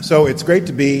So it's great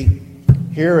to be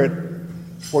here at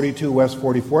 42 West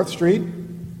 44th Street,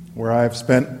 where I've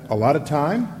spent a lot of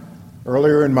time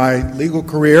earlier in my legal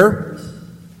career.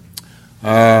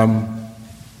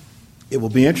 It will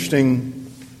be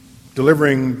interesting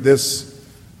delivering this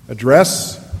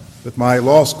address with my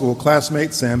law school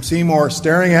classmate, Sam Seymour,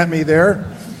 staring at me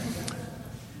there.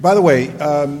 By the way,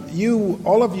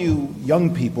 all of you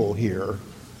young people here,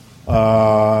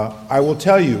 I will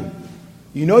tell you,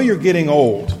 you know you're getting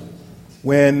old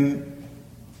when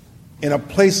in a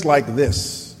place like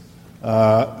this,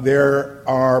 there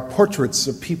are portraits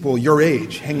of people your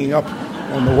age hanging up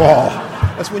on the wall.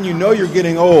 That's when you know you're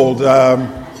getting old. By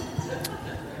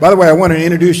the way, I want to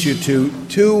introduce you to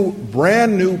two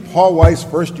brand new Paul Weiss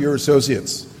first-year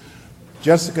associates,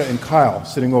 Jessica and Kyle,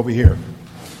 sitting over here.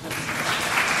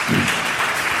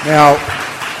 Now,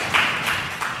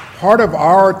 part of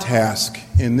our task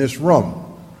in this room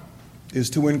is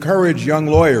to encourage young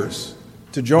lawyers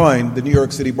to join the New York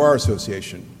City Bar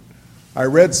Association. I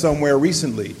read somewhere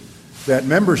recently that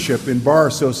membership in bar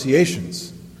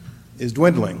associations is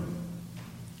dwindling.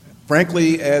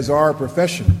 Frankly, as our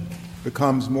profession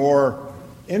becomes more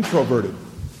introverted,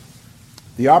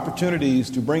 the opportunities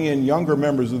to bring in younger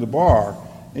members of the bar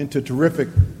into terrific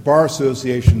bar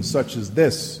associations such as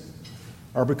this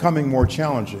are becoming more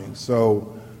challenging.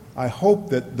 So I hope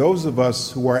that those of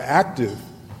us who are active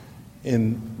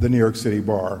in the New York City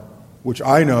Bar, which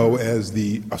I know as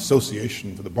the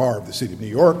Association for the Bar of the City of New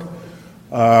York,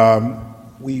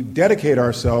 we dedicate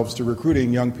ourselves to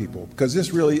recruiting young people, because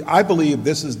I believe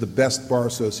this is the best bar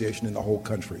association in the whole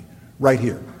country, right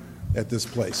here at this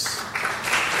place.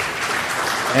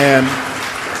 And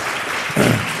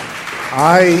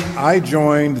I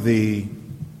joined the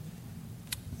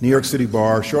New York City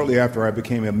Bar shortly after I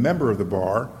became a member of the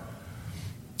bar.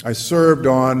 I served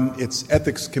on its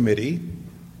ethics committee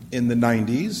in the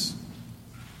 90s.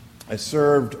 I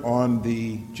served on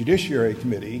the Judiciary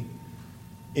Committee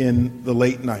in the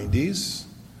late 90s.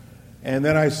 And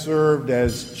then I served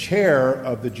as chair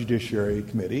of the Judiciary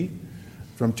Committee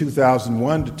from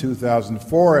 2001 to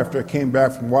 2004. After I came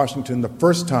back from Washington the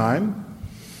first time,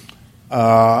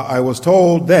 I was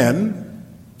told then,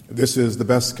 this is the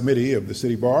best committee of the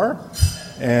City Bar,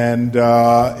 and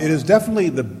it is definitely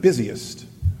the busiest.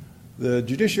 The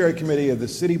Judiciary Committee of the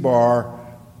City Bar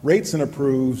rates and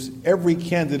approves every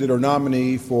candidate or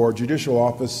nominee for judicial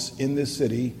office in this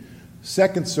city: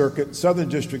 Second Circuit, Southern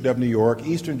District of New York,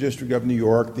 Eastern District of New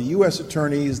York, the U.S.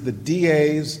 attorneys, the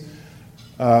DAs,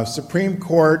 Supreme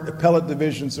Court, Appellate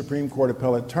Division, Supreme Court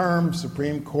Appellate Term,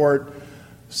 Supreme Court,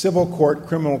 Civil Court,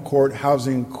 Criminal Court,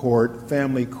 Housing Court,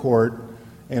 Family Court,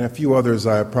 and a few others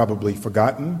I have probably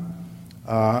forgotten.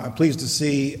 I'm pleased to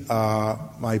see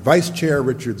my vice chair,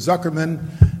 Richard Zuckerman,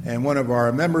 and one of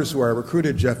our members who I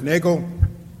recruited, Jeff Nagel.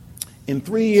 In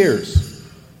 3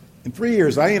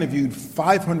 years, I interviewed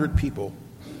 500 people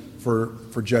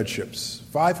for judgeships.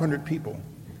 500 people.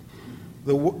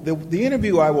 The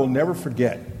interview I will never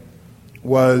forget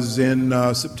was in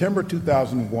September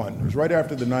 2001. It was right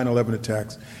after the 9/11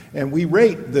 attacks, and we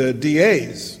rate the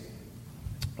DAs.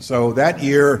 So that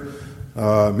year,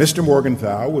 Mr.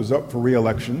 Morgenthau was up for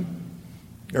re-election.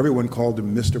 Everyone called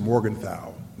him Mr.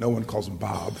 Morgenthau. No one calls him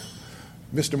Bob.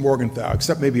 Mr. Morgenthau,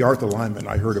 except maybe Arthur Lyman.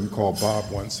 I heard him called Bob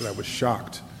once, and I was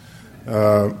shocked.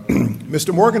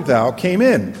 Mr. Morgenthau came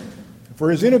in for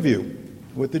his interview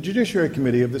with the Judiciary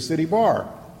Committee of the City Bar.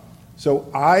 So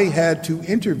I had to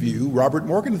interview Robert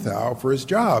Morgenthau for his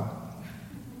job.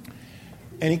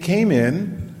 And he came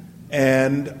in,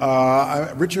 and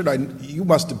Richard, you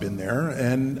must have been there,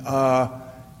 and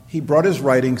he brought his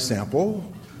writing sample,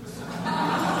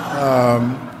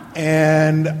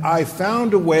 and I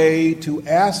found a way to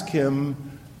ask him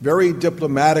very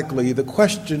diplomatically the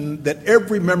question that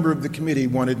every member of the committee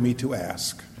wanted me to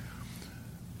ask.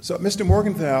 So, Mr.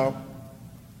 Morgenthau,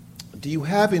 do you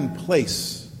have in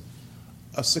place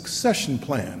a succession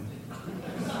plan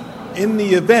in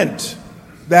the event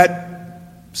that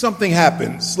something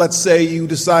happens? Let's say you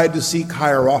decide to seek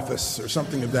higher office or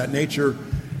something of that nature.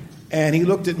 And he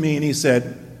looked at me and he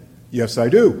said, "Yes, I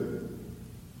do."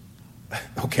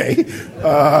 Okay.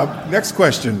 Next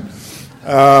question.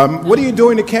 What are you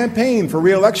doing to campaign for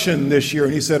re-election this year?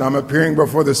 And he said, "I'm appearing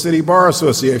before the City Bar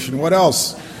Association." What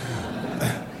else?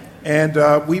 And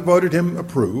we voted him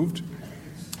approved.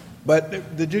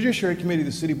 But the Judiciary Committee of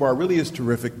the City Bar really is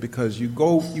terrific, because you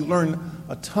learn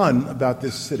a ton about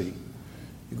this city.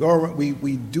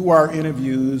 We do our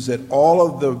interviews at all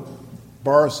of the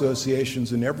bar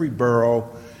associations in every borough.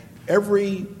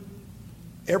 Every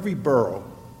borough,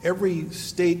 every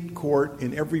state court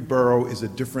in every borough is a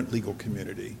different legal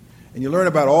community. and you learn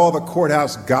about all the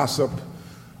courthouse gossip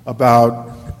about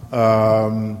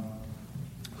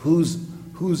who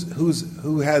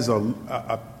has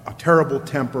a terrible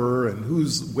temper and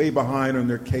who's way behind on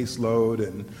their caseload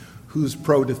and who's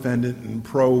pro-defendant and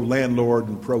pro-landlord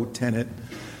and pro-tenant.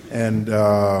 And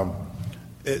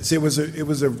it was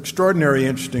an extraordinary,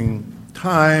 interesting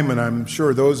time, and I'm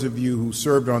sure those of you who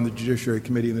served on the Judiciary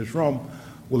Committee in this room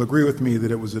will agree with me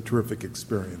that it was a terrific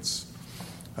experience.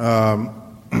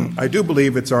 I do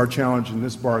believe it's our challenge in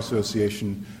this Bar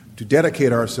Association to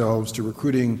dedicate ourselves to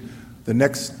recruiting the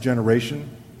next generation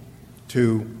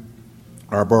to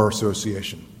our Bar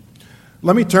Association.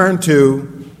 Let me turn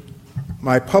to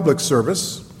my public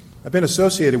service. I've been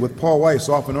associated with Paul Weiss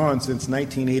off and on since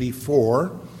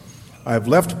 1984. I've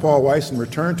left Paul Weiss and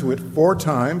returned to it 4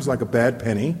 times like a bad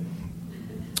penny.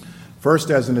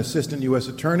 First as an assistant U.S.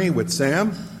 attorney with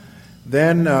Sam,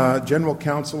 then general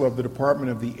counsel of the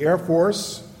Department of the Air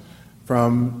Force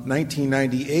from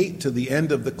 1998 to the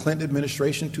end of the Clinton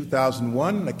administration,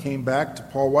 2001. I came back to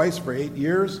Paul Weiss for 8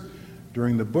 years.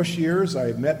 During the Bush years, I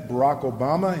had met Barack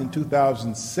Obama in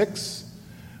 2006.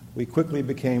 We quickly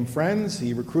became friends.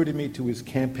 He recruited me to his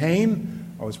campaign.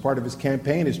 I was part of his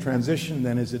campaign, his transition,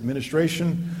 then his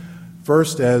administration,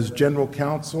 first as general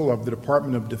counsel of the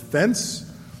Department of Defense.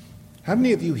 How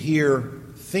many of you here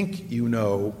think you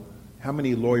know how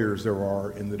many lawyers there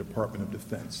are in the Department of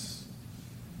Defense?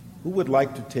 Who would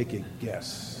like to take a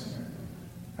guess?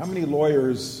 How many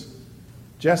lawyers,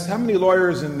 Jess, how many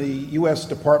lawyers in the U.S.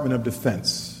 Department of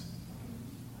Defense?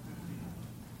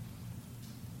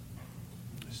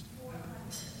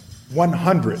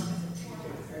 100.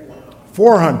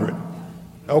 400.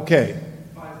 Okay.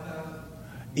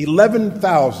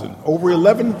 11,000. Over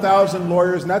 11,000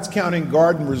 lawyers, and that's counting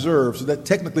Guard and Reserve, so that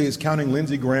technically is counting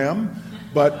Lindsey Graham.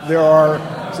 But there are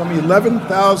some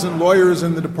 11,000 lawyers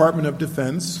in the Department of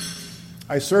Defense.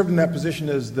 I served in that position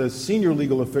as the senior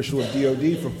legal official of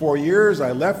DOD for 4 years.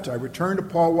 I left. I returned to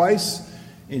Paul Weiss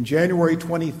in January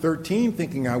 2013,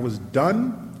 thinking I was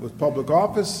done with public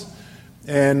office.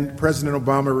 And President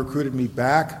Obama recruited me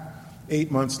back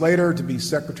 8 months later to be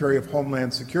Secretary of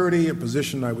Homeland Security, a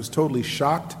position I was totally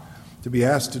shocked to be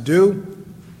asked to do.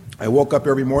 I woke up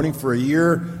every morning for a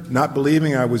year not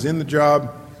believing I was in the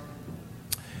job.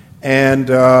 And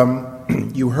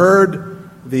you heard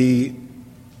the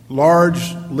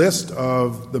large list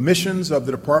of the missions of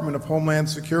the Department of Homeland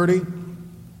Security.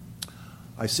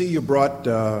 I see you brought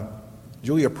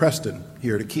Julia Preston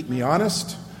here to keep me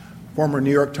honest. Former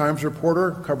New York Times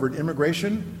reporter, covered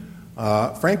immigration.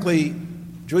 Frankly,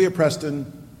 Julia Preston,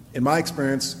 in my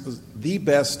experience, was the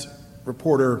best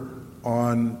reporter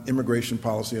on immigration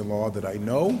policy and law that I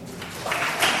know.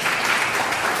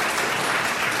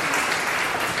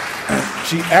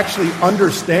 She actually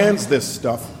understands this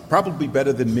stuff probably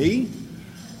better than me,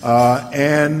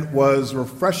 and was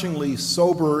refreshingly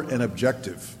sober and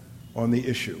objective on the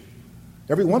issue.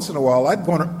 Every once in a while, I'd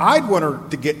want her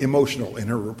to get emotional in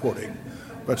her reporting,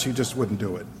 but she just wouldn't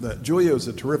do it. Julia is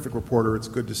a terrific reporter. It's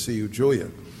good to see you, Julia.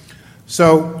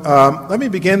 So let me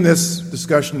begin this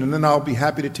discussion, and then I'll be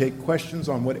happy to take questions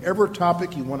on whatever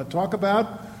topic you want to talk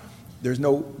about. There's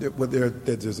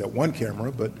that one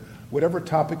camera, but whatever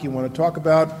topic you want to talk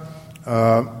about.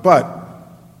 But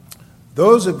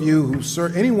those of you who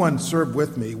anyone served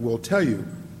with me will tell you,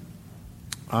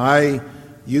 I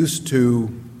used to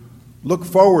look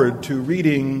forward to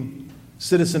reading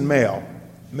citizen mail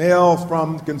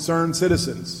from concerned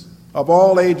citizens of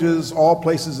all ages, all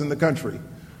places in the country.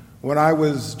 When I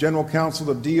was general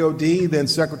counsel of DOD, then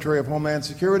Secretary of Homeland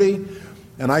Security,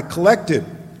 and I collected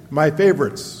my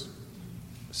favorites.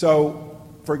 So,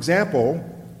 for example,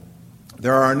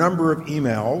 there are a number of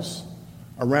emails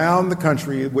around the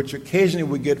country which occasionally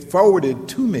would get forwarded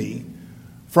to me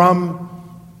from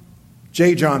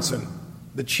Jeh Johnson,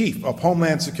 the Chief of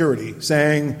Homeland Security,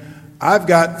 saying, I've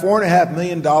got $4.5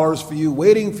 million for you,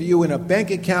 waiting for you in a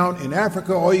bank account in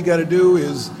Africa. All you got to do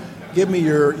is give me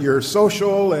your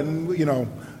social, and,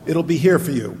 it'll be here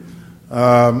for you.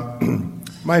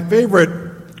 My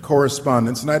favorite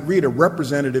correspondence, and I'd read a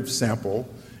representative sample,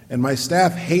 and my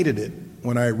staff hated it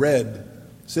when I read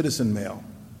citizen mail,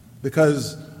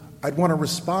 because I'd want to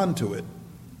respond to it,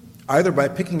 either by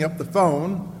picking up the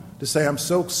phone to say, I'm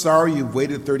so sorry you've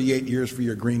waited 38 years for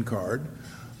your green card,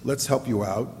 let's help you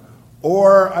out,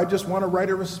 or I just want to write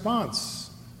a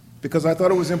response, because I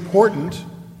thought it was important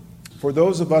for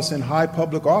those of us in high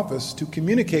public office to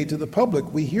communicate to the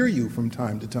public, we hear you from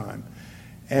time to time,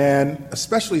 and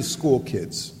especially school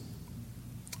kids.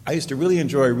 I used to really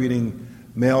enjoy reading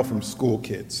mail from school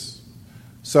kids.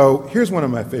 So here's one of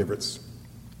my favorites.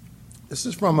 This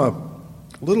is from a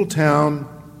little town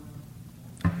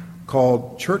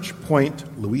called Church Point,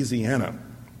 Louisiana.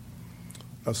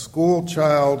 A school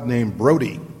child named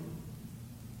Brody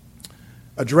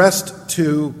addressed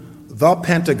to the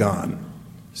Pentagon,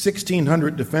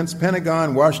 1600 Defense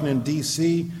Pentagon, Washington,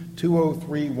 D.C.,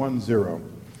 20310.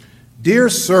 Dear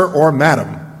Sir or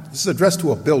Madam, this is addressed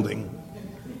to a building.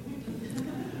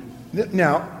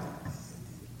 Now,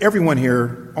 everyone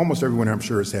here, almost everyone I'm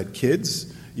sure, has had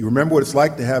kids. You remember what it's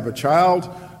like to have a child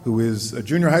who is a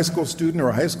junior high school student or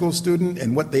a high school student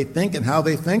and what they think and how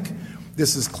they think?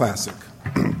 This is classic.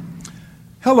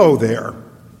 Hello there.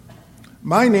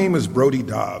 My name is Brody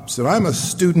Dobbs, and I'm a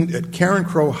student at Karen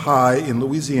Crow High in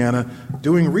Louisiana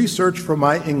doing research for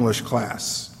my English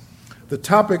class. The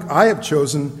topic I have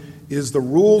chosen is the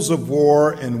rules of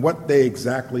war and what they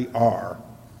exactly are.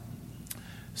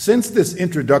 Since this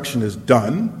introduction is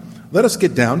done, let us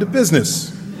get down to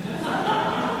business.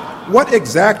 What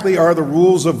exactly are the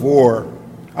rules of war?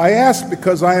 I ask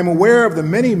because I am aware of the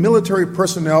many military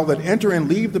personnel that enter and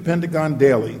leave the Pentagon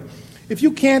daily. If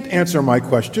you can't answer my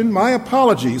question, my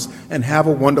apologies, and have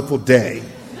a wonderful day.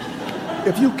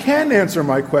 If you can answer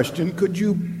my question, could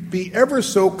you be ever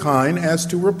so kind as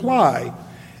to reply?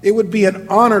 It would be an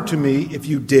honor to me if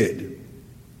you did.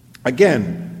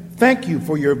 Again, thank you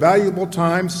for your valuable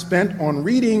time spent on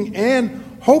reading and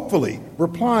hopefully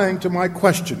replying to my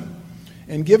question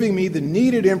and giving me the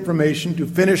needed information to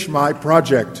finish my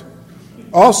project.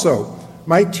 Also,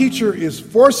 my teacher is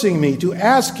forcing me to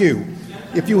ask you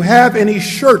if you have any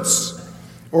shirts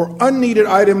or unneeded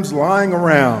items lying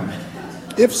around.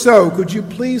 If so, could you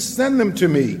please send them to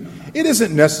me? It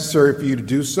isn't necessary for you to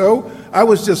do so. I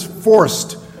was just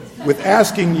forced with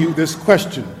asking you this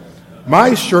question.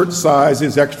 My shirt size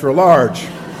is extra large.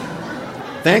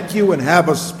 Thank you and have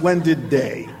a splendid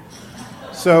day.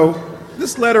 So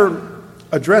this letter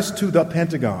addressed to the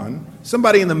Pentagon,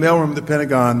 somebody in the mailroom of the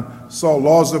Pentagon saw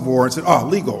laws of war and said,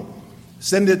 legal.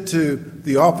 Send it to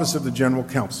the Office of the General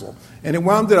Counsel. And it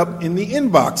wound up in the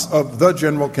inbox of the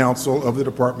General Counsel of the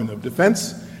Department of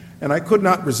Defense, and I could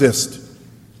not resist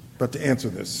but to answer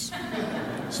this.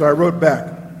 So I wrote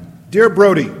back, Dear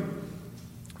Brody,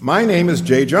 my name is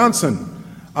Jeh Johnson.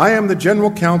 I am the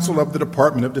General Counsel of the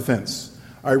Department of Defense.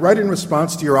 I write in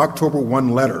response to your October 1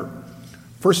 letter.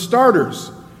 For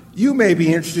starters, you may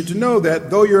be interested to know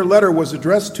that though your letter was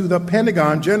addressed to the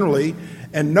Pentagon generally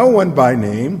and no one by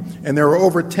name, and there are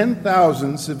over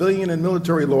 10,000 civilian and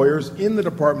military lawyers in the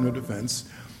Department of Defense,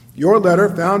 your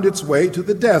letter found its way to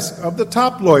the desk of the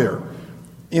top lawyer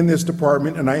in this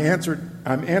department, and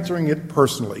I'm answering it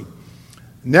personally.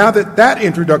 Now that that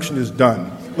introduction is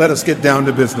done, let us get down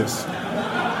to business.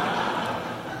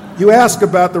 You ask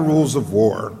about the rules of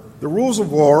war. The rules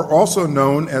of war, also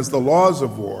known as the laws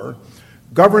of war,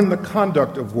 govern the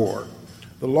conduct of war.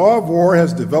 The law of war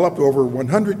has developed over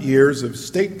 100 years of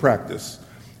state practice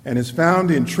and is found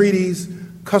in treaties,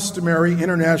 customary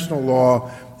international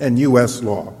law, and U.S.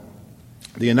 law.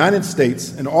 The United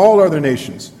States and all other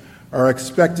nations are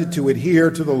expected to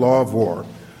adhere to the law of war.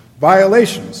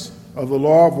 Violations of the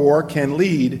law of war can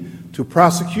lead to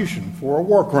prosecution for a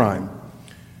war crime.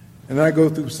 And then I go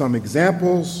through some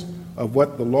examples of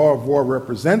what the law of war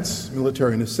represents: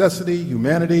 military necessity,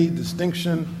 humanity,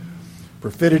 distinction,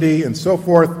 perfidy, and so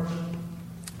forth.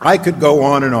 I could go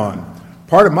on and on.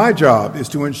 Part of my job is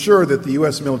to ensure that the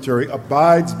U.S. military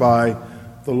abides by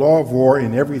the law of war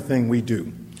in everything we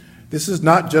do. This is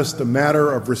not just a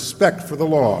matter of respect for the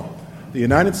law. The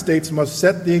United States must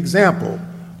set the example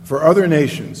for other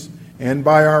nations, and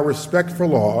by our respect for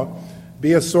law,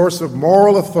 be a source of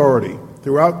moral authority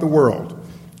throughout the world,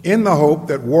 in the hope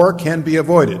that war can be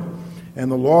avoided, and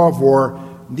the law of war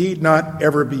need not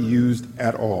ever be used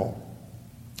at all.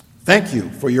 Thank you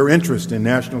for your interest in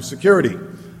national security.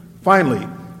 Finally,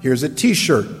 here's a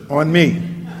T-shirt on me.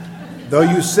 Though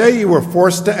you say you were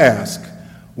forced to ask,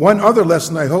 one other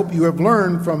lesson I hope you have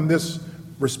learned from this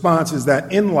response is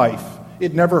that in life,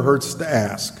 it never hurts to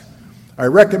ask. I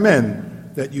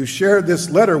recommend that you share this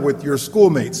letter with your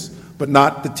schoolmates, but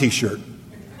not the T-shirt.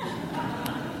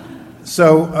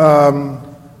 So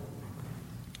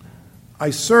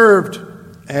I served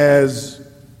as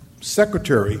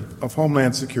Secretary of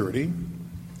Homeland Security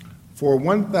for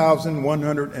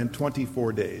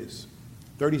 1,124 days,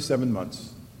 37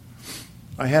 months.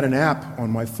 I had an app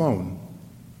on my phone,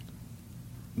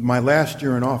 my last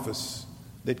year in office,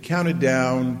 that counted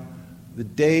down the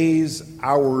days,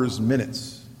 hours,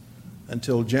 minutes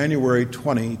until January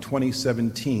 20,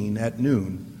 2017 at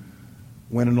noon,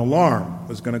 when an alarm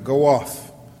was going to go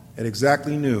off at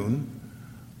exactly noon,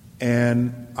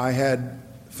 and I had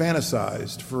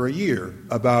fantasized for a year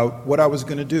about what I was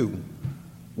going to do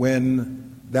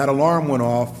when that alarm went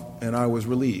off and I was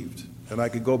relieved, and I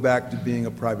could go back to being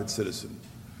a private citizen.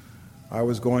 I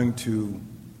was going to,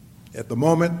 at the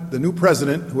moment, the new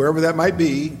president, whoever that might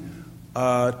be,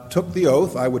 took the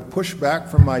oath. I would push back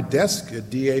from my desk at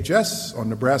DHS on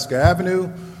Nebraska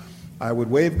Avenue. I would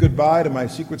wave goodbye to my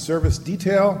Secret Service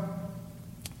detail,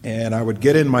 and I would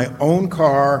get in my own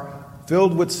car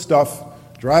filled with stuff,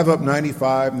 drive up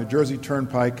 95, New Jersey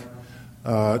Turnpike,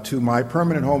 to my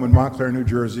permanent home in Montclair, New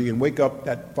Jersey, and wake up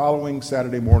that following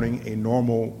Saturday morning a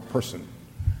normal person.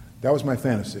 That was my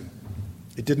fantasy.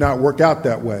 It did not work out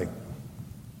that way.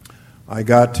 I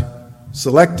got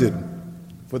selected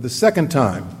for the second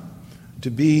time to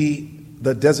be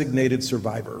the designated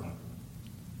survivor.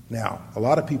 Now, a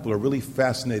lot of people are really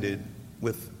fascinated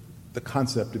with the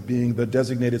concept of being the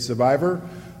designated survivor,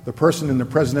 the person in the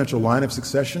presidential line of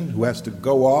succession who has to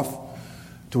go off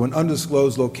to an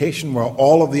undisclosed location while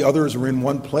all of the others are in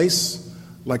one place,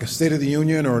 like a State of the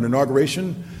Union or an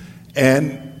inauguration,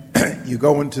 and you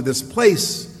go into this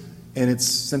place, and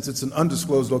since it's an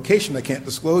undisclosed location, I can't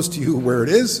disclose to you where it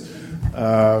is,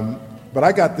 but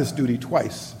I got this duty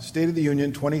twice. State of the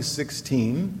Union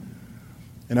 2016,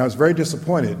 and I was very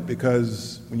disappointed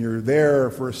because when you're there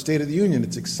for a State of the Union,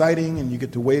 it's exciting and you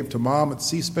get to wave to mom at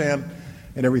C-SPAN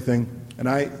and everything.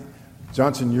 And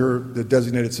Johnson, you're the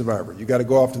designated survivor. You got to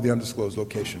go off to the undisclosed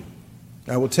location.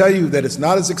 I will tell you that it's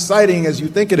not as exciting as you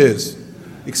think it is,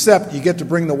 except you get to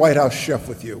bring the White House chef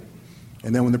with you.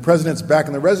 And then when the president's back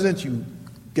in the residence, you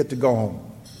get to go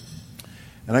home.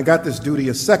 And I got this duty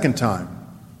a second time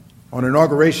on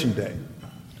Inauguration Day.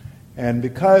 And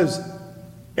because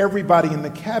everybody in the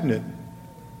cabinet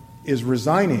is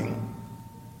resigning,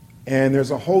 and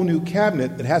there's a whole new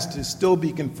cabinet that has to still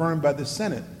be confirmed by the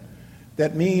Senate,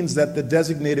 that means that the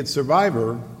designated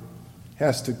survivor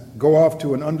has to go off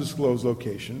to an undisclosed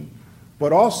location,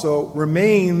 but also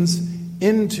remains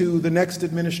into the next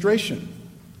administration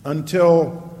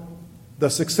until the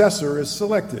successor is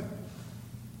selected.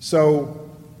 So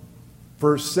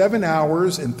for 7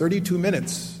 hours and 32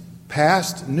 minutes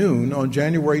past noon on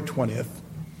January 20th,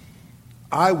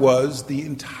 I was the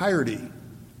entirety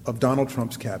of Donald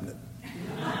Trump's cabinet.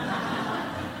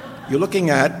 You're looking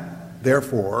at,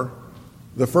 therefore,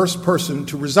 the first person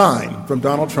to resign from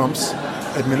Donald Trump's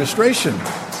administration.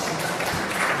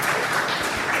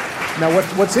 Now,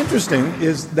 what's interesting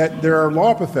is that there are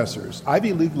law professors,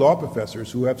 Ivy League law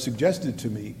professors, who have suggested to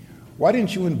me, why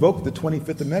didn't you invoke the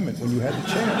 25th Amendment when you had the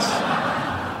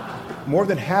chance? More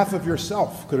than half of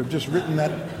yourself could have just written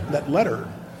that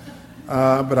letter.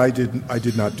 But I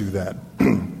did not do that.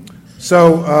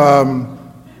 So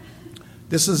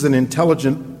this is an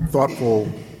intelligent,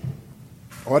 thoughtful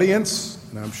audience,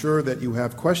 and I'm sure that you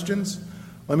have questions.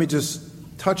 Let me just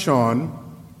touch on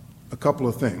a couple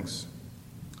of things.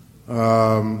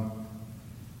 When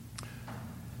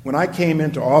I came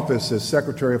into office as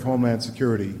Secretary of Homeland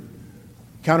Security,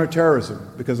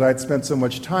 counterterrorism, because I had spent so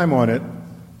much time on it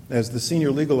as the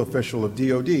senior legal official of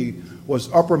DOD,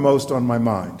 was uppermost on my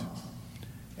mind.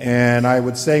 And I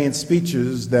would say in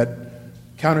speeches that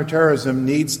counterterrorism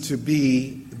needs to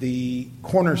be the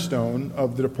cornerstone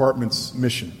of the department's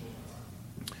mission.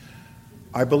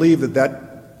 I believe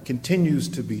that continues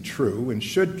to be true and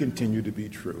should continue to be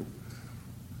true,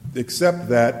 except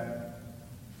that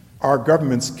our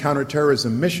government's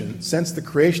counterterrorism mission, since the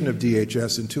creation of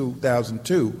DHS in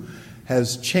 2002,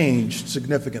 has changed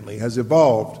significantly, has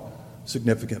evolved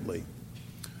significantly.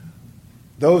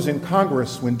 Those in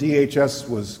Congress, when DHS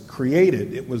was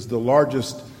created, it was the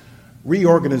largest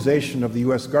reorganization of the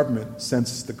U.S. government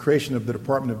since the creation of the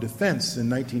Department of Defense in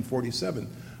 1947,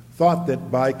 thought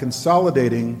that by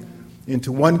consolidating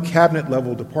into one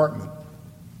cabinet-level department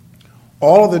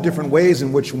all of the different ways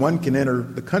in which one can enter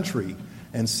the country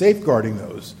and safeguarding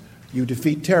those, you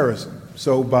defeat terrorism.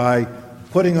 So by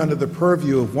putting under the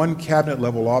purview of one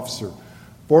cabinet-level officer,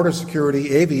 border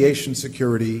security, aviation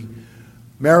security,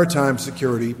 maritime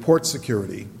security, port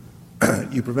security,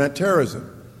 you prevent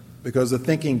terrorism. Because the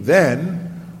thinking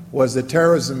then was that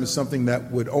terrorism is something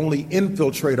that would only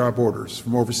infiltrate our borders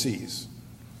from overseas.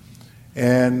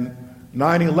 And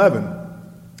 9/11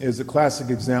 is a classic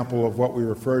example of what we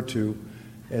refer to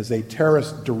as a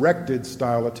terrorist-directed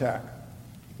style attack,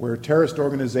 where a terrorist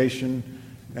organization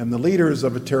and the leaders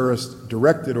of a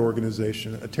terrorist-directed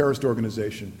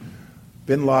organization,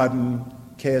 bin Laden,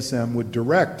 KSM, would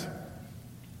direct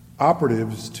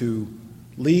operatives to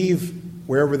leave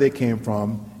wherever they came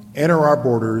from, enter our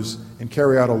borders, and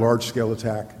carry out a large-scale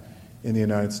attack in the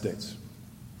United States.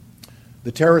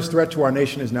 The terrorist threat to our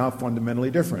nation is now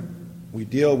fundamentally different. We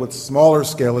deal with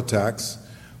smaller-scale attacks,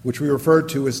 which we refer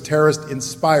to as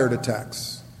terrorist-inspired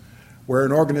attacks, where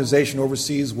an organization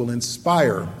overseas will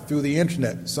inspire through the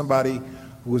internet somebody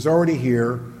who is already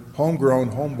here, homegrown,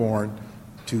 homeborn,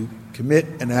 to commit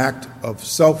an act of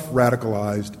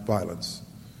self-radicalized violence,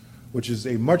 which is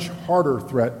a much harder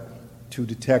threat to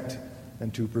detect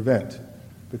and to prevent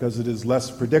because it is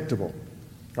less predictable.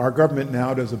 Our government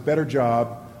now does a better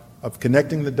job of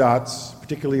connecting the dots,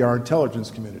 particularly our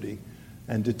intelligence community,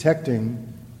 and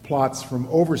detecting plots from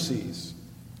overseas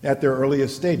at their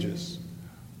earliest stages.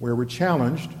 Where we're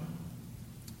challenged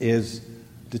is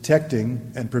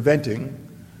detecting and preventing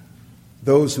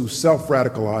those who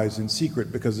self-radicalize in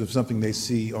secret because of something they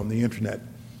see on the internet.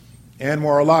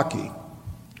 Anwar al-Awlaki,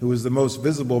 who is the most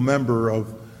visible member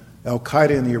of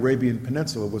al-Qaeda in the Arabian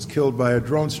Peninsula, was killed by a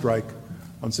drone strike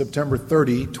on September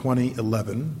 30,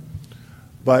 2011.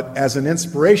 But as an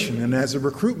inspiration and as a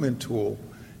recruitment tool,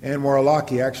 Anwar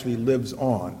al-Awlaki actually lives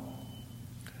on.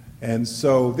 And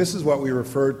so this is what we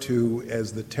refer to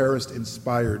as the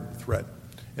terrorist-inspired threat.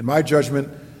 In my judgment,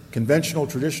 conventional,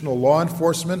 traditional law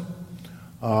enforcement,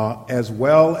 as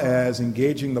well as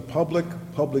engaging the public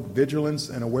vigilance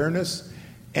and awareness,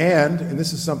 and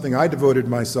this is something I devoted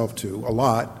myself to a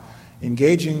lot,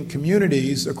 engaging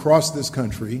communities across this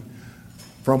country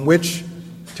from which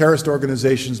terrorist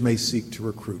organizations may seek to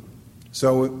recruit.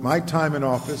 So my time in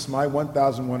office, my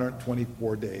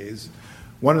 1,124 days,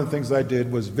 one of the things I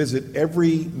did was visit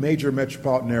every major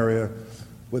metropolitan area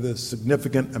with a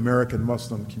significant American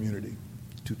Muslim community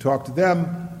to talk to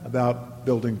them about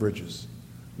building bridges.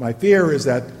 My fear is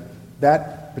that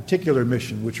that particular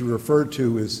mission, which we refer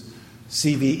to as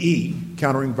CVE,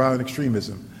 Countering Violent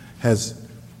Extremism, has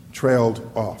trailed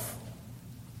off.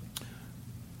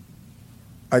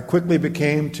 I quickly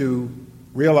came to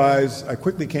realize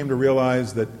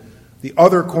that the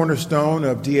other cornerstone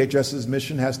of DHS's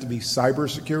mission has to be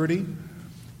cybersecurity.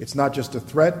 It's not just a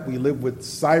threat. We live with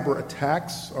cyber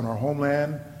attacks on our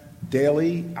homeland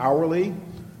daily, hourly,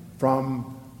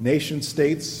 from nation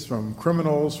states, from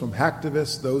criminals, from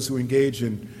hacktivists, those who engage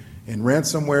in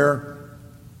ransomware,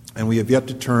 and we have yet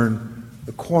to turn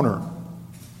the corner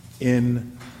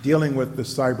in dealing with the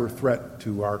cyber threat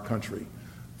to our country.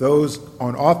 Those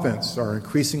on offense are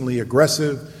increasingly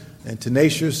aggressive and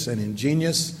tenacious and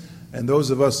ingenious, and those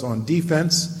of us on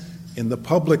defense in the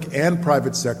public and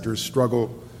private sectors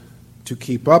struggle to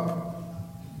keep up.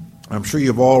 I'm sure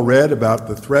you've all read about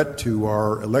the threat to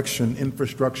our election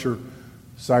infrastructure,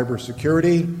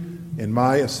 cybersecurity. In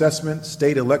my assessment,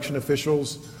 state election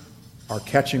officials are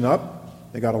catching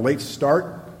up. They got a late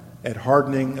start at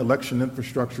hardening election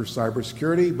infrastructure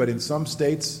cybersecurity, but in some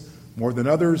states, more than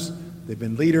others, they've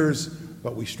been leaders,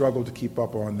 but we struggle to keep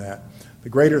up on that. The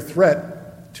greater threat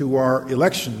to our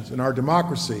elections and our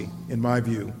democracy, in my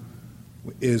view,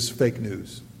 is fake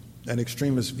news and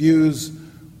extremist views,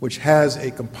 which has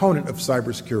a component of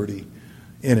cybersecurity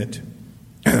in it.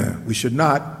 We should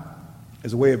not,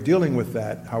 as a way of dealing with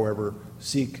that, however,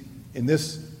 seek in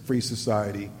this free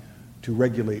society to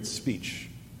regulate speech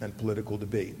and political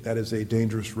debate. That is a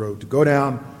dangerous road to go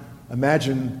down.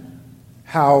 Imagine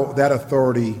how that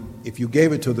authority, if you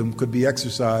gave it to them, could be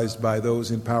exercised by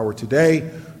those in power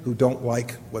today who don't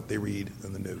like what they read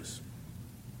in the news.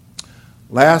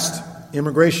 Last,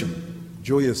 immigration,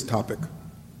 Julia's topic.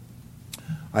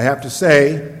 I have to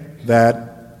say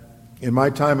that in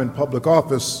my time in public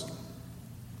office,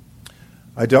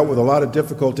 I dealt with a lot of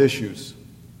difficult issues,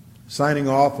 signing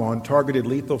off on targeted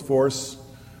lethal force,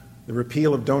 the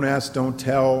repeal of Don't Ask, Don't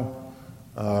Tell,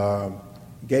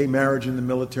 gay marriage in the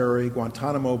military,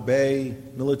 Guantanamo Bay,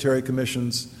 military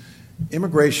commissions.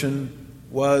 Immigration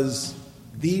was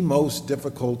the most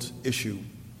difficult issue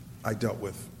I dealt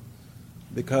with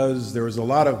because there was a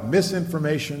lot of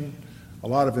misinformation, a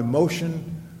lot of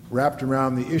emotion wrapped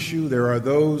around the issue. There are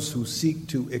those who seek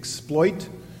to exploit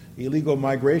illegal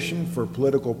migration for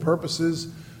political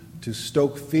purposes, to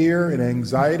stoke fear and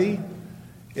anxiety.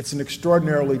 It's an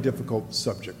extraordinarily difficult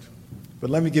subject. But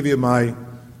let me give you my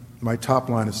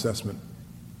top-line assessment.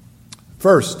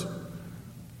 First,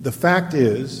 the fact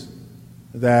is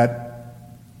that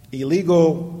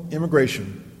illegal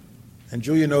immigration, and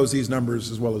Julia knows these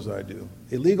numbers as well as I do,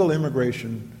 illegal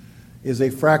immigration is a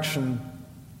fraction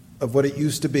of what it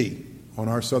used to be on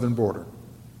our southern border.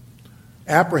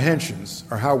 Apprehensions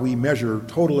are how we measure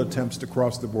total attempts to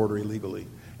cross the border illegally.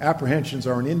 Apprehensions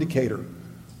are an indicator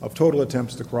of total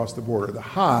attempts to cross the border. The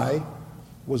high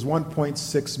was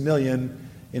 1.6 million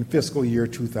in fiscal year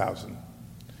 2000.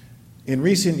 In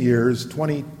recent years,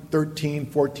 2013,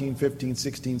 14, 15,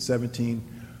 16, 17,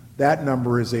 that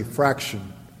number is a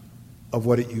fraction of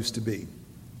what it used to be.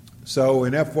 So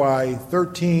in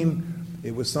FY13,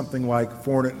 it was something like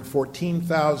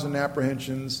 414,000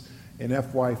 apprehensions, In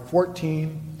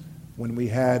FY14, when we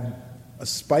had a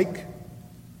spike,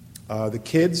 the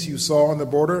kids you saw on the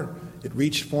border, it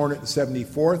reached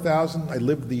 474,000. I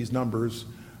lived these numbers.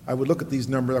 I would look at these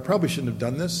numbers. I probably shouldn't have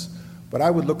done this, but I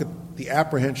would look at the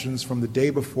apprehensions from the day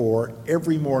before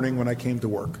every morning when I came to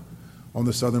work on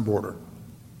the southern border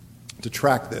to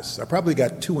track this. I probably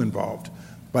got too involved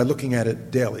by looking at it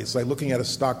daily. It's like looking at a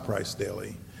stock price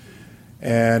daily.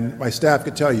 And my staff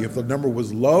could tell you if the number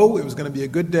was low, it was going to be a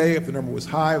good day. If the number was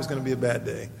high, it was going to be a bad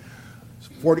day.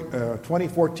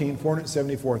 2014,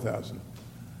 474,000.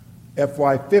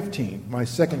 FY15, my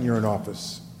second year in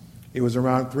office, it was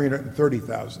around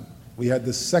 330,000. We had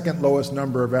the second lowest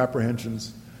number of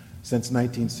apprehensions since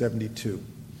 1972.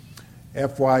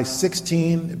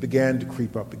 FY16, it began to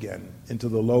creep up again into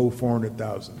the low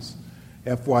 400,000s.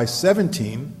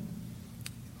 FY17,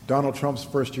 Donald Trump's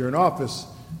first year in office,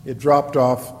 it dropped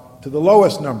off to the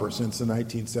lowest number since the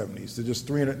 1970s, to just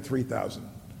 303,000.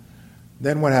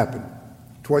 Then what happened?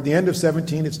 Toward the end of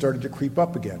 17, it started to creep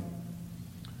up again.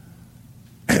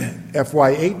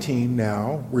 FY18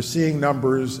 now, we're seeing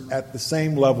numbers at the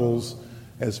same levels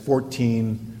as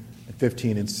 14,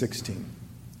 15, and 16.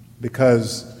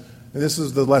 Because, and this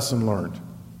is the lesson learned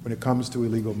when it comes to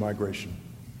illegal migration.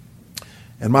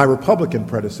 And my Republican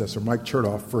predecessor, Mike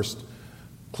Chertoff, first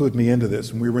clued me into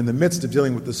this. When we were in the midst of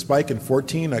dealing with the spike in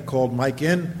 14, I called Mike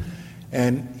in,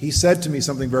 and he said to me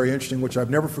something very interesting, which I've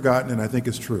never forgotten and I think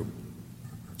is true.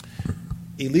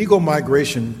 Illegal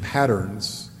migration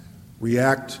patterns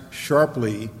react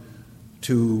sharply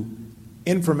to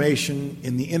information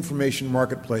in the information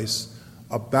marketplace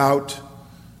about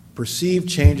perceived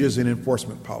changes in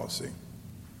enforcement policy,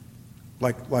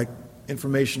 like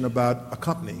information about a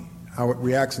company, how it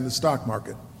reacts in the stock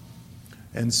market.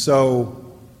 And so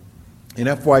in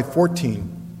FY14,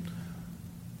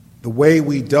 the way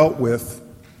we dealt with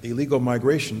illegal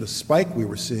migration, the spike we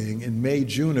were seeing in May,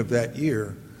 June of that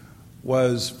year,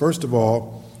 was, first of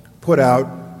all, put out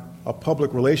a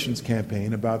public relations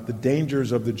campaign about the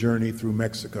dangers of the journey through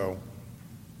Mexico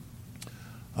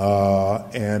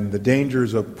and the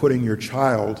dangers of putting your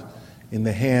child in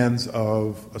the hands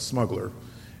of a smuggler.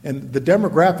 And the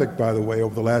demographic, by the way,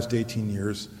 over the last 18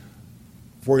 years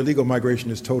for illegal migration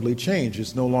has totally changed.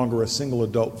 It's no longer a single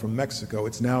adult from Mexico.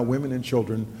 It's now women and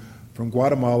children from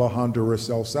Guatemala, Honduras,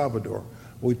 El Salvador. Well,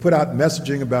 we put out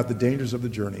messaging about the dangers of the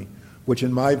journey, which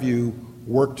in my view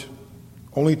worked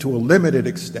only to a limited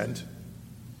extent.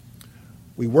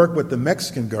 We worked with the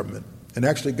Mexican government and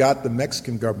actually got the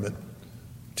Mexican government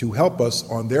to help us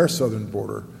on their southern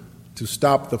border to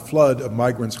stop the flood of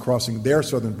migrants crossing their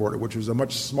southern border, which was a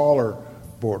much smaller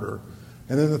border.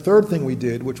 And then the third thing we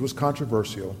did, which was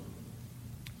controversial,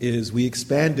 is we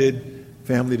expanded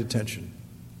family detention.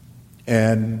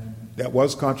 And that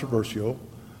was controversial.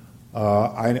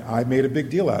 I made a big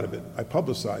deal out of it. I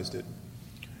publicized it.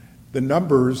 The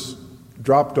numbers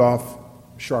dropped off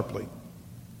sharply.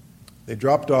 They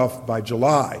dropped off by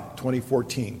July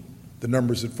 2014. The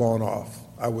numbers had fallen off.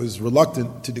 I was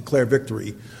reluctant to declare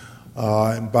victory.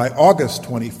 And by August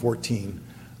 2014,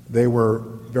 they were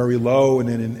very low. And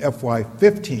then in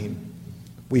FY15,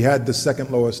 we had the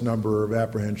second lowest number of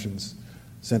apprehensions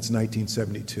since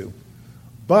 1972.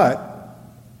 But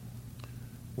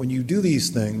when you do these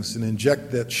things and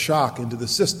inject that shock into the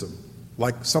system,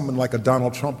 like someone like a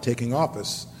Donald Trump taking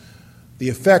office, the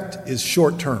effect is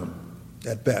short-term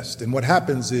at best. And what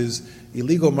happens is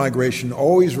illegal migration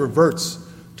always reverts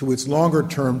to its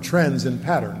longer-term trends and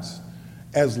patterns,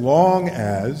 as long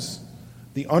as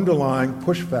the underlying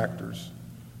push factors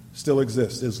still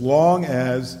exist, as long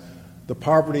as the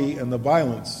poverty and the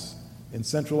violence in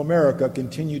Central America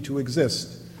continue to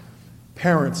exist.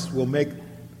 Parents will make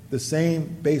the same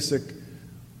basic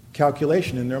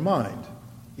calculation in their mind.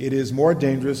 It is more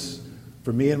dangerous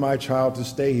for me and my child to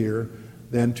stay here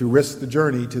than to risk the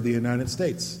journey to the United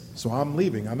States. So I'm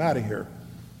leaving. I'm out of here.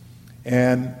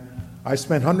 And I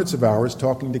spent hundreds of hours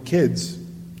talking to kids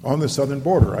on the southern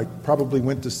border. I probably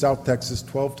went to South Texas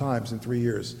 12 times in 3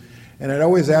 years. And I'd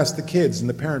always ask the kids and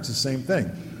the parents the same thing.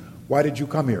 Why did you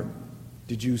come here?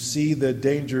 Did you see the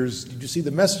dangers? Did you see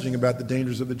the messaging about the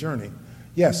dangers of the journey?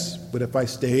 Yes, but if I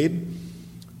stayed,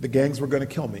 the gangs were going to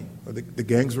kill me. Or the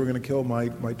gangs were going to kill my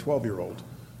 12-year-old.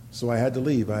 So I had to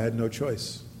leave. I had no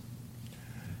choice.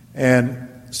 And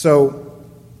so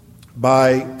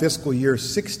by fiscal year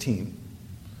 16,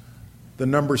 the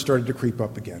numbers started to creep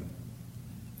up again.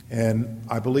 And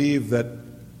I believe that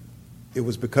it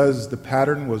was because the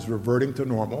pattern was reverting to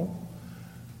normal,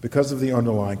 because of the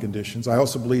underlying conditions. I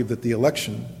also believe that the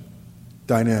election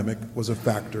dynamic was a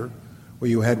factor,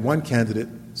 where you had one candidate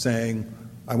saying,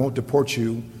 I won't deport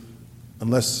you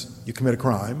unless you commit a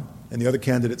crime, and the other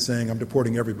candidate saying, I'm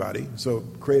deporting everybody. So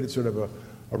it created sort of a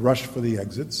rush for the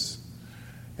exits.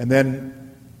 And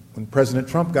then when President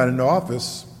Trump got into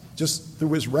office, just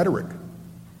through his rhetoric,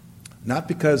 not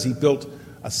because he built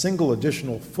a single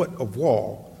additional foot of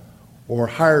wall or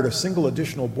hired a single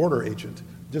additional border agent,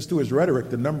 just through his rhetoric,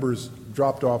 the numbers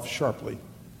dropped off sharply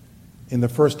in the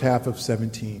first half of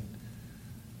 17.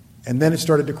 And then it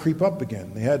started to creep up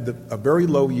again. They had a very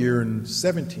low year in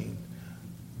 17.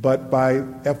 But by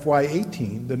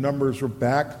FY18, the numbers were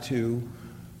back to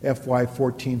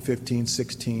FY14, 15,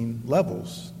 16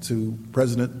 levels, to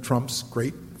President Trump's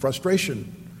great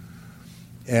frustration.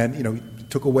 And, he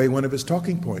took away one of his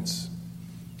talking points.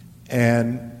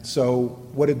 And so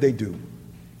what did they do?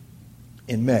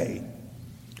 In May,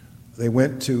 they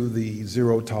went to the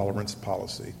zero tolerance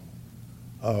policy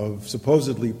of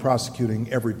supposedly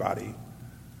prosecuting everybody.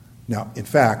 Now, in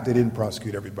fact, they didn't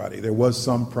prosecute everybody. There was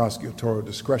some prosecutorial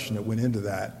discretion that went into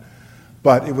that.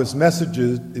 But it was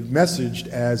messaged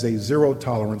as a zero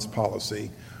tolerance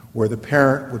policy where the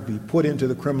parent would be put into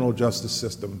the criminal justice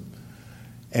system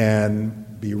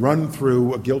and be run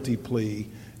through a guilty plea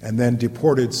and then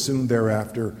deported soon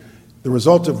thereafter, the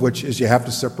result of which is you have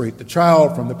to separate the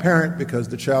child from the parent because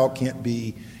the child can't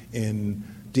be in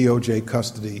DOJ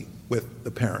custody with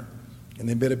the parent. And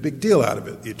they made a big deal out of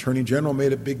it. The Attorney General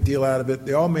made a big deal out of it.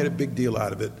 They all made a big deal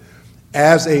out of it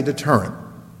as a deterrent.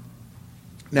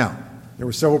 Now, there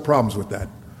were several problems with that.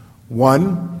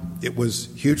 One, it was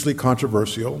hugely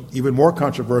controversial, even more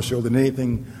controversial than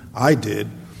anything I did,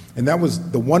 and that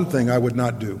was the one thing I would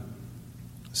not do,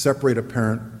 separate a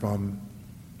parent from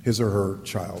his or her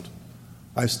child.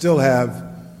 I still have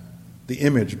the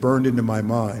image burned into my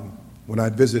mind when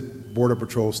I'd visit Border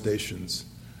Patrol stations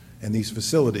and these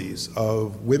facilities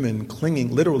of women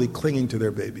literally clinging to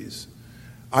their babies.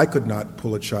 I could not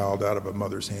pull a child out of a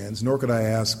mother's hands, nor could I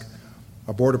ask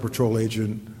a Border Patrol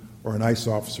agent or an ICE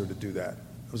officer to do that.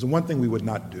 It was the one thing we would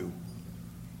not do.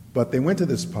 But they went to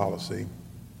this policy,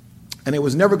 and it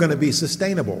was never going to be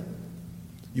sustainable.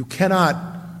 You cannot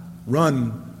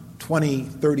run 20,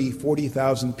 30,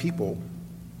 40,000 people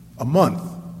a month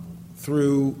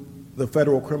through the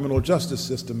federal criminal justice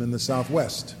system in the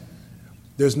Southwest.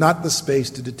 There's not the space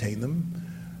to detain them.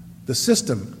 The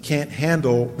system can't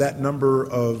handle that number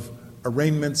of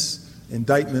arraignments,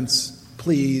 indictments,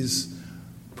 pleas,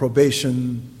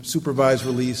 probation, supervised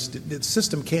release. The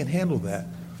system can't handle that.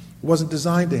 It wasn't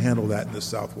designed to handle that in the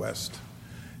Southwest.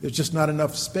 There's just not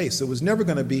enough space. It was never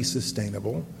going to be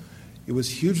sustainable. It was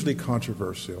hugely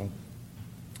controversial.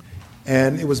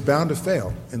 And it was bound to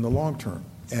fail in the long term.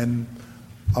 And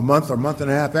a month or month and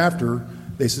a half after,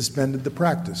 they suspended the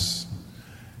practice.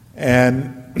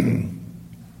 And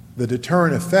the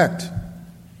deterrent effect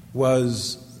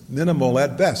was minimal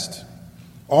at best.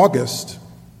 August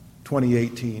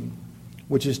 2018,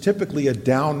 which is typically a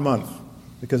down month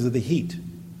because of the heat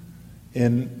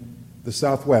in the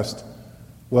Southwest,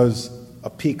 was a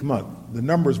peak month. The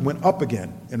numbers went up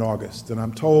again in August, and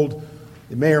I'm told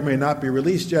it may or may not be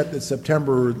released yet, that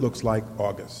September looks like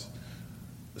August.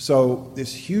 So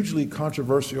this hugely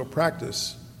controversial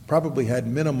practice probably had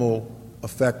minimal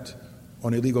effect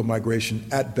on illegal migration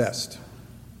at best.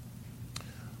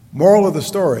 Moral of the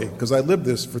story, because I lived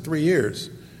this for 3 years,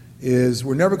 is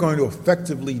we're never going to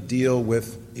effectively deal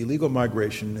with illegal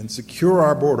migration and secure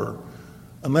our border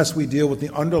unless we deal with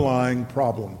the underlying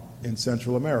problem in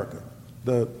Central America,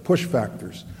 the push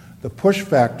factors. The push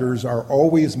factors are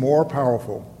always more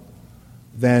powerful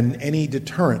than any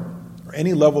deterrent or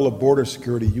any level of border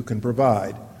security you can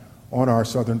provide on our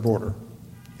southern border.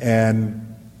 And,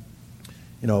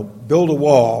 build a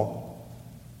wall,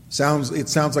 it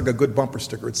sounds like a good bumper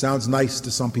sticker. It sounds nice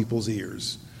to some people's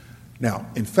ears. Now,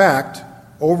 in fact,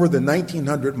 over the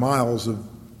 1,900 miles of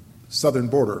southern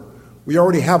border, we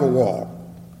already have a wall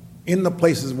in the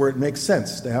places where it makes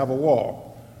sense to have a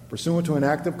wall. Pursuant to an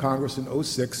act of Congress in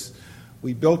 2006,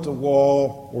 we built a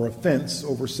wall or a fence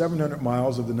over 700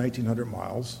 miles of the 1,900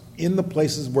 miles in the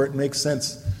places where it makes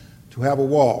sense to have a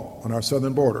wall on our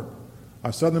southern border.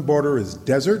 Our southern border is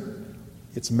desert,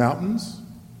 it's mountains,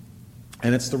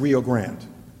 and it's the Rio Grande,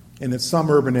 and it's some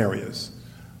urban areas.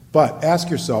 But ask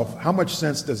yourself, how much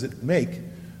sense does it make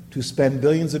to spend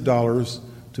billions of dollars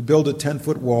to build a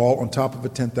 10-foot wall on top of a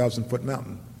 10,000-foot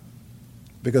mountain?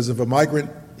 Because if a migrant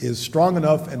is strong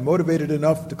enough and motivated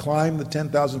enough to climb the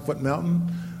 10,000-foot mountain,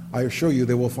 I assure you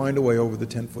they will find a way over the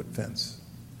 10-foot fence.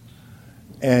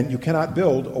 And you cannot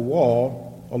build a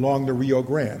wall along the Rio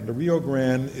Grande. The Rio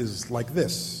Grande is like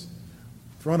this.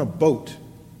 If you're on a boat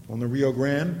on the Rio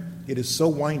Grande, it is so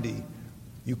windy,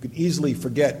 you could easily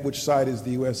forget which side is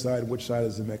the U.S. side, which side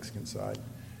is the Mexican side.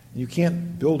 And you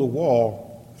can't build a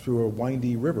wall through a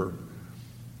windy river.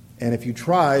 And if you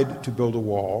tried to build a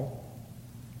wall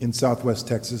in southwest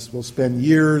Texas, we'll spend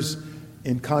years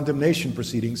in condemnation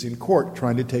proceedings in court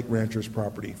trying to take ranchers'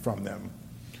 property from them.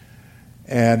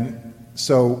 And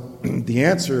so the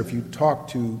answer, if you talk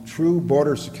to true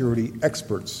border security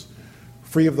experts,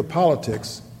 free of the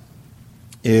politics,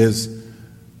 is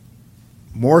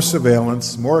more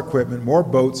surveillance, more equipment, more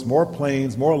boats, more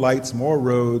planes, more lights, more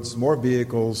roads, more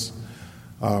vehicles,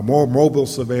 more mobile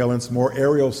surveillance, more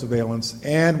aerial surveillance,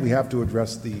 and we have to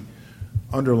address the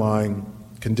underlying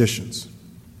conditions.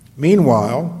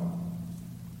 Meanwhile,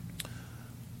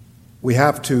 we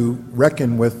have to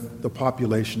reckon with the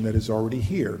population that is already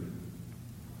here.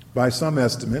 By some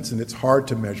estimates, and it's hard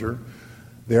to measure,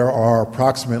 there are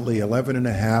approximately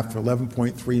 11.5 or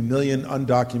 11.3 million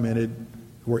undocumented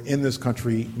who are in this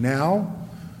country now.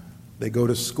 They go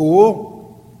to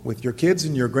school with your kids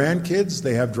and your grandkids.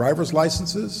 They have driver's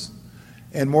licenses,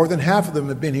 and more than half of them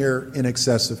have been here in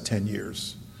excess of 10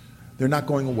 years. They're not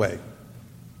going away.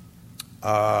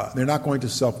 They're not going to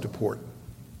self-deport.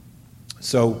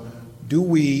 So do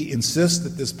we insist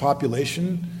that this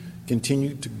population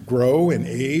continue to grow and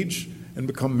age and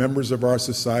become members of our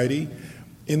society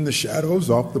in the shadows,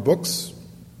 off the books,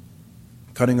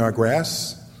 cutting our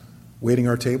grass, waiting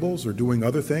our tables, or doing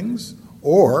other things?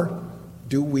 Or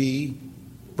do we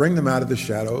bring them out of the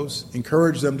shadows,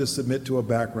 encourage them to submit to a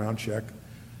background check,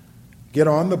 get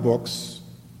on the books,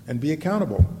 and be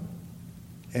accountable?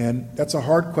 And that's a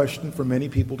hard question for many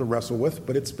people to wrestle with,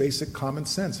 but it's basic common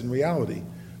sense and reality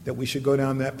that we should go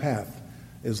down that path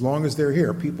as long as they're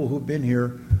here, people who've been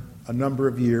here a number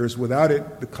of years without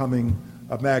it becoming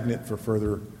a magnet for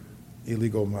further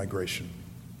illegal migration.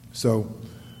 So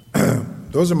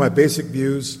those are my basic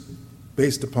views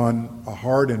based upon a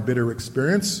hard and bitter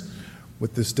experience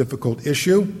with this difficult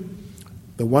issue.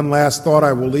 The one last thought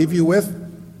I will leave you with,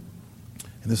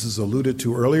 and this is alluded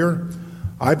to earlier,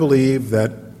 I believe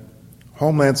that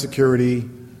Homeland Security,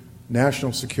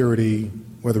 national security,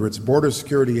 whether it's border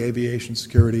security, aviation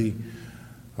security,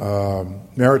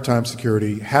 maritime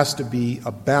security, has to be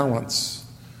a balance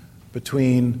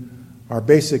between our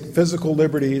basic physical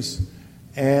liberties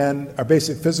and our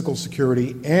basic physical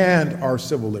security and our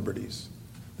civil liberties,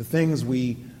 the things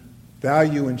we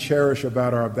value and cherish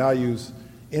about our values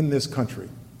in this country.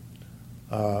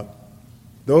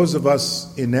 Those of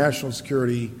us in national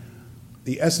security,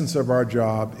 the essence of our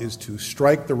job is to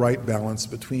strike the right balance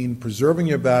between preserving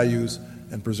your values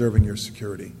and preserving your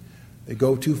security. They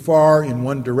go too far in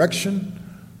one direction,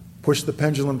 push the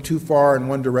pendulum too far in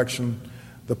one direction,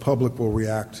 the public will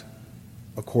react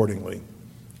accordingly.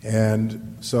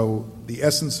 And so the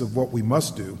essence of what we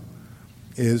must do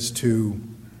is to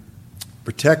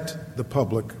protect the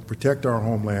public, protect our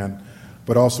homeland,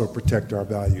 but also protect our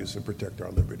values and protect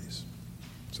our liberties.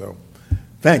 So,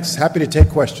 thanks. Happy to take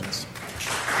questions.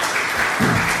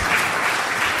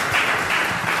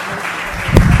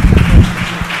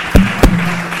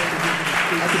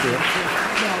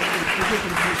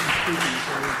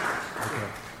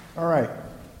 All right.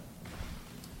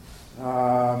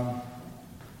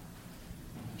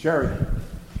 Jerry.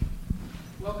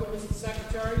 Welcome, Mr.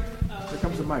 Secretary. Here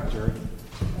comes the mic, Jerry.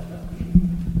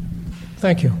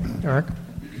 Thank you, Eric.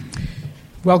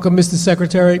 Welcome, Mr.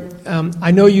 Secretary.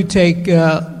 I know you take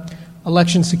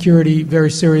election security very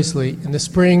seriously. In the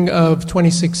spring of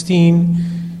 2016,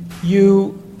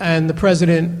 you and the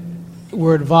President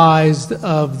were advised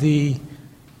of the,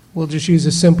 we'll just use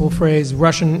a simple phrase,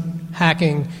 Russian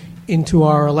hacking into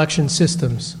our election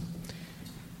systems.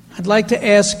 I'd like to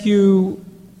ask you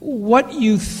what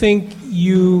you think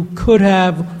you could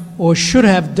have or should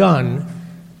have done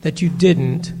that you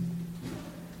didn't,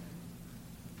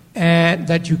 and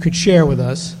that you could share with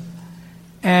us.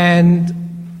 And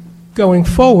going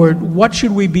forward, what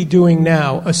should we be doing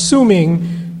now,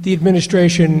 assuming the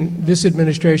administration, this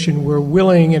administration, were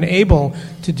willing and able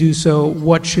to do so?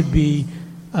 What should be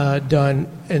done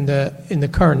in the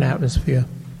current atmosphere?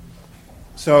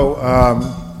 So,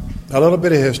 a little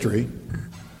bit of history.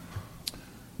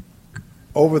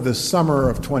 Over the summer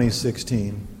of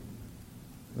 2016,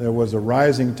 there was a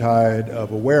rising tide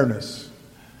of awareness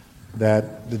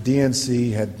that the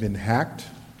DNC had been hacked,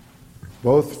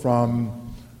 both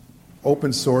from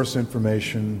open source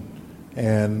information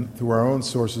and through our own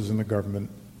sources in the government.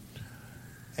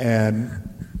 And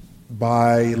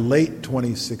by late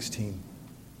 2016,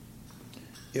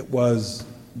 it was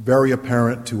very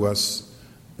apparent to us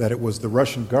that it was the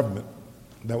Russian government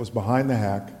that was behind the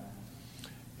hack,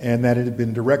 and that it had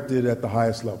been directed at the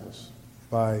highest levels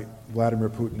by Vladimir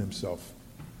Putin himself.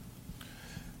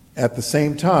 At the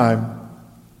same time,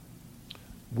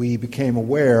 we became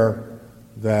aware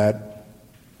that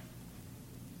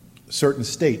certain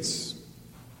states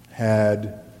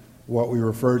had what we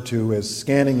referred to as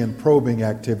scanning and probing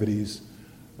activities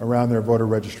around their voter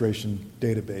registration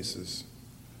databases.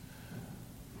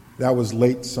 That was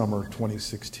late summer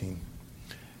 2016.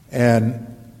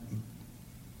 And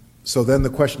so then the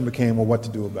question became, well, what to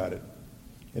do about it?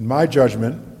 In my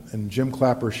judgment, and Jim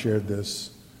Clapper shared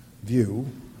this view,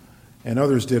 and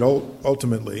others did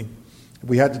ultimately,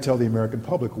 we had to tell the American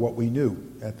public what we knew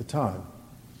at the time.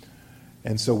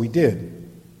 And so we did.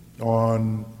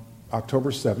 On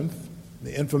October 7th,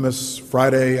 the infamous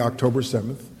Friday, October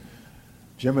 7th,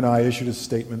 Jim and I issued a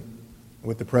statement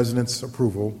with the President's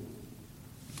approval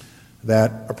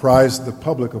that apprised the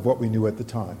public of what we knew at the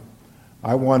time.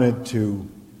 I wanted to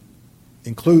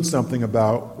include something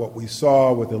about what we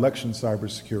saw with election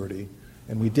cybersecurity,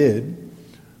 and we did,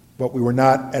 but we were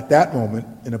not at that moment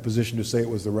in a position to say it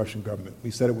was the Russian government.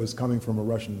 We said it was coming from a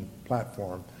Russian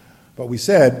platform. But we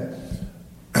said,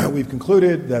 we've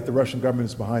concluded that the Russian government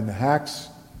is behind the hacks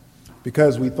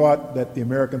because we thought that the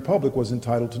American public was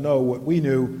entitled to know what we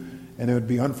knew, and it would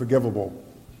be unforgivable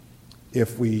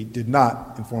if we did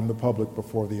not inform the public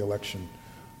before the election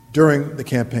during the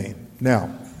campaign.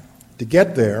 Now, to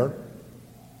get there,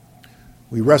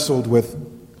 we wrestled with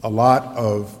a lot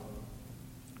of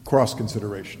cross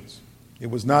considerations. It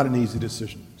was not an easy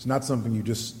decision. It's not something you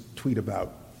just tweet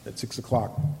about at 6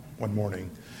 o'clock one morning.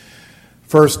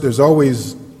 First, there's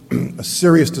always a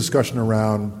serious discussion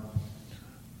around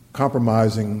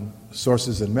compromising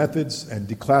sources and methods and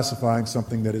declassifying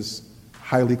something that is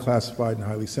highly classified and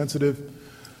highly sensitive.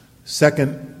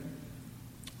 Second,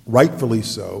 rightfully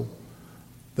so,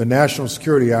 the national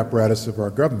security apparatus of our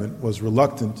government was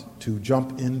reluctant to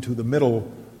jump into the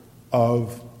middle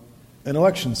of an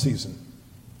election season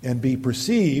and be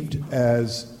perceived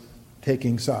as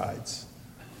taking sides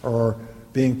or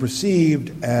being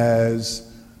perceived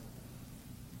as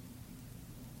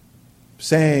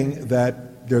saying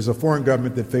that there's a foreign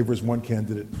government that favors one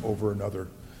candidate over another.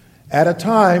 At a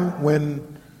time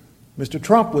when Mr.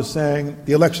 Trump was saying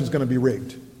the election's going to be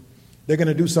rigged. They're going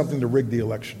to do something to rig the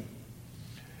election.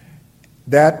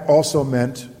 That also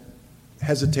meant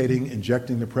hesitating,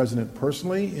 injecting the president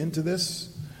personally into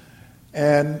this.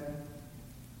 And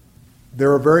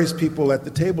there are various people at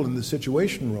the table in the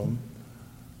Situation Room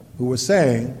who were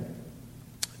saying,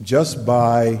 just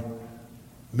by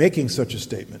making such a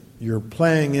statement, you're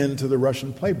playing into the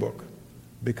Russian playbook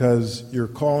because you're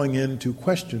calling into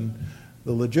question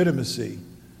the legitimacy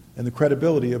and the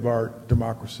credibility of our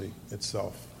democracy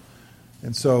itself.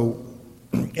 And so,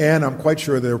 and I'm quite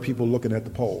sure there were people looking at the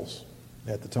polls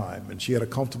at the time, and she had a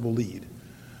comfortable lead.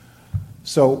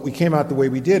 So we came out the way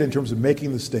we did in terms of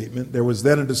making the statement. There was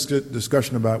then a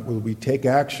discussion about will we take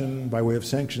action by way of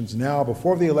sanctions now,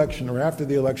 before the election, or after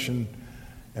the election,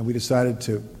 and we decided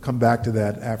to come back to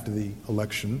that after the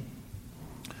election.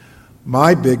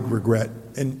 My big regret,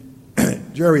 and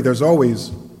Jerry, there's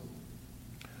always,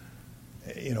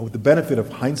 with the benefit of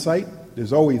hindsight,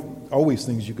 there's always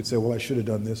things you could say, well, I should have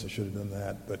done this, I should have done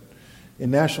that. But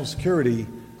in national security,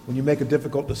 when you make a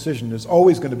difficult decision, there's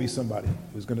always going to be somebody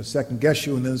who's going to second guess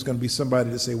you, and then there's going to be somebody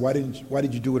to say, why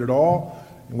did you do it at all,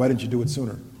 and why didn't you do it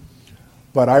sooner?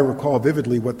 But I recall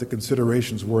vividly what the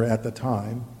considerations were at the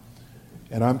time,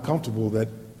 and I'm comfortable that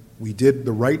we did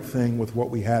the right thing with what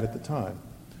we had at the time.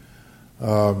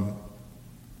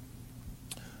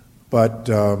 But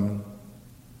the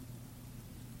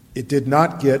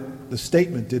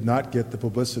statement did not get the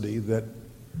publicity that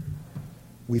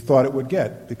we thought it would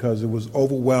get, because it was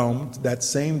overwhelmed that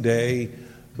same day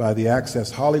by the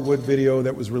Access Hollywood video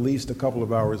that was released a couple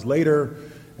of hours later,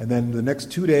 and then the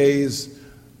next 2 days,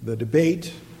 the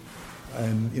debate,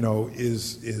 and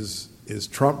is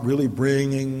Trump really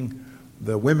bringing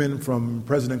the women from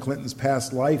President Clinton's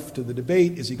past life to the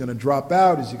debate? Is he going to drop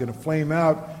out? Is he going to flame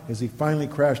out? Has he finally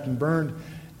crashed and burned?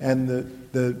 And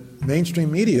the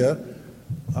mainstream media,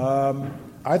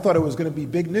 I thought it was going to be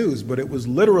big news, but it was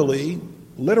literally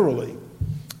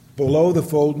below the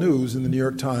fold news in the New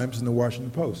York Times and the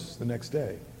Washington Post the next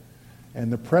day.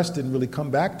 And the press didn't really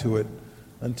come back to it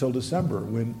until December,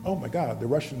 when, oh my God, the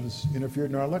Russians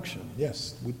interfered in our election.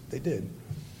 Yes, they did.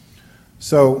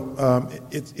 So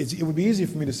it would be easy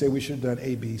for me to say we should have done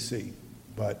A, B, C,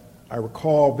 but I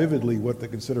recall vividly what the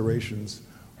considerations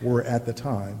were at the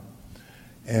time,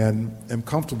 and am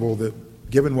comfortable that,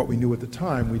 given what we knew at the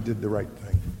time, we did the right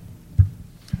thing.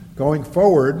 Going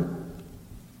forward,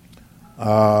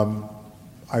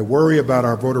 I worry about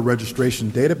our voter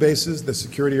registration databases, the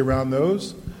security around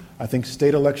those. I think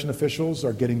state election officials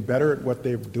are getting better at what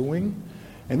they're doing,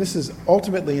 and this is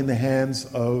ultimately in the hands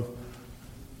of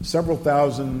several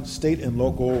thousand state and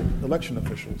local election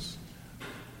officials.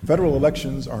 Federal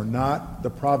elections are not the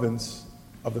province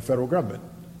of the federal government.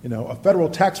 A federal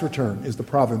tax return is the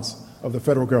province of the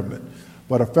federal government.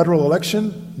 But a federal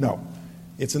election, no.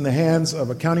 It's in the hands of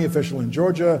a county official in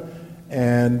Georgia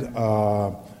and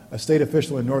a state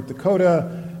official in North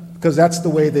Dakota, because that's the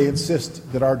way they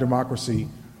insist that our democracy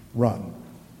run.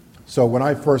 So when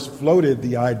I first floated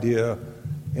the idea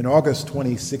in August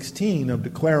 2016 of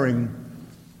declaring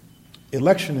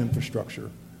election infrastructure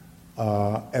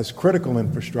as critical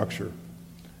infrastructure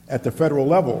at the federal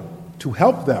level to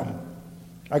help them,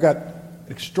 I got an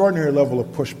extraordinary level of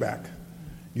pushback.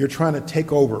 You're trying to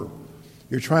take over.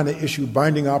 You're trying to issue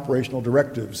binding operational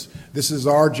directives. This is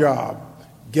our job.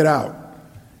 Get out.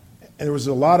 And there was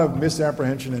a lot of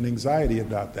misapprehension and anxiety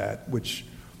about that, which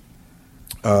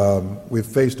we've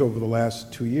faced over the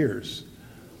last 2 years.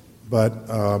 But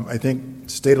I think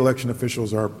state election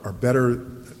officials are better.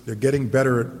 They're getting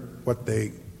better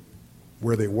at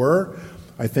where they were.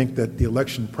 I think that the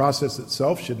election process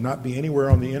itself should not be anywhere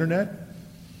on the internet.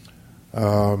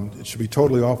 It should be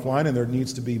totally offline, and there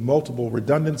needs to be multiple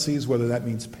redundancies, whether that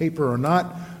means paper or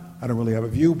not. I don't really have a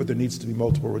view, but there needs to be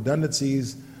multiple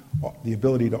redundancies, the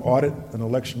ability to audit an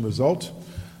election result,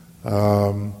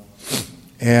 and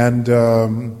in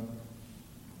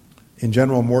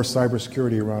general, more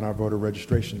cybersecurity around our voter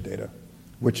registration data,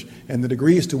 and the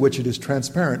degrees to which it is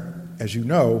transparent, as you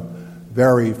know,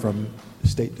 vary from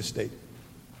state to state.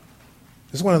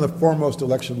 This is one of the foremost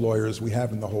election lawyers we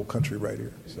have in the whole country right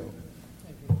here. So,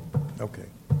 okay.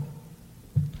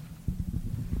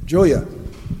 Julia,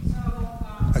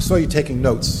 I saw you taking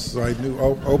notes, so I knew,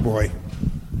 oh boy.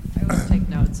 I always take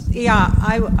notes. Yeah,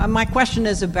 my question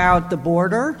is about the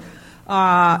border.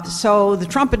 So the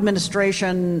Trump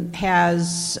administration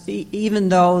has, even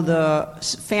though the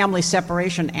family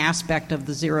separation aspect of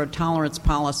the zero tolerance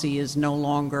policy is no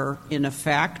longer in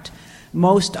effect,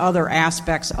 most other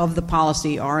aspects of the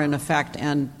policy are in effect,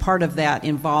 and part of that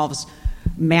involves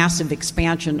massive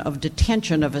expansion of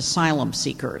detention of asylum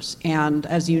seekers. And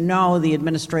as you know, the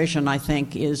administration, I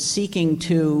think, is seeking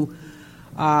to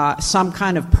some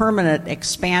kind of permanent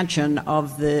expansion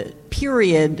of the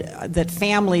period that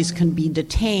families can be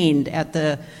detained at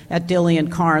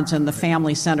Dillian Carnes and the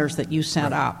family centers that you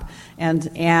set up. And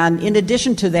in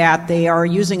addition to that, they are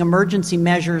using emergency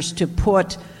measures to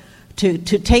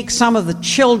take some of the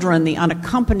children, the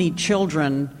unaccompanied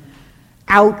children,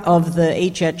 out of the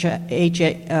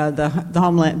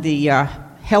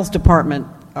health department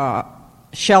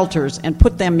shelters and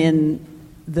put them in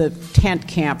the tent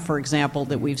camp, for example,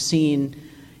 that we've seen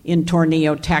in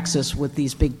Tornillo, Texas, with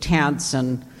these big tents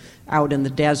and out in the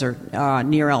desert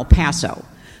near El Paso.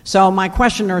 So my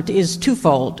question is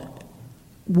twofold.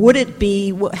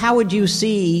 How would you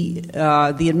see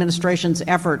the administration's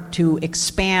effort to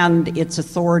expand its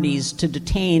authorities to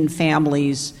detain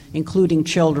families, including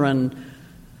children,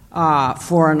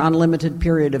 for an unlimited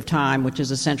period of time, which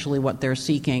is essentially what they're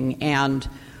seeking? And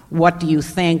what do you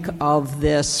think of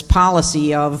this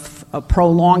policy of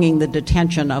prolonging the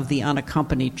detention of the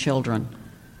unaccompanied children?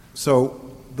 So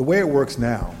the way it works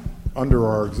now, under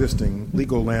our existing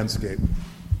legal landscape,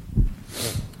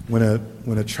 when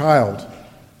a child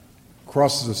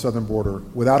crosses the southern border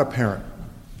without a parent,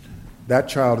 that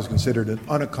child is considered an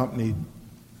unaccompanied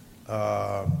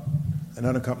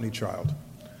child,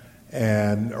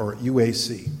 or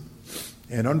UAC.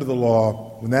 And under the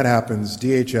law, when that happens,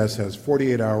 DHS has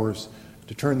 48 hours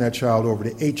to turn that child over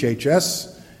to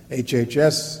HHS.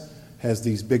 HHS has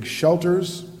these big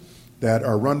shelters that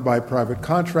are run by private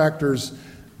contractors.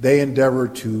 They endeavor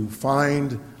to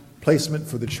find placement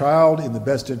for the child in the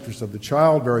best interest of the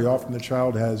child. Very often the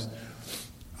child has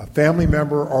a family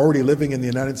member already living in the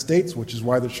United States, which is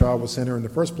why the child was sent here in the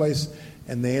first place,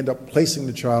 and they end up placing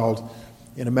the child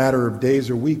in a matter of days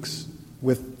or weeks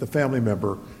with the family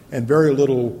member, and very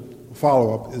little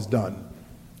follow-up is done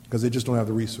because they just don't have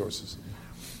the resources.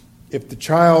 If the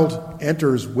child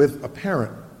enters with a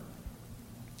parent,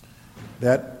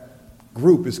 that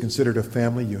group is considered a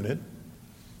family unit.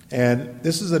 And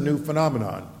this is a new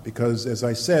phenomenon because, as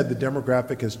I said, the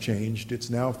demographic has changed. It's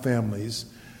now families.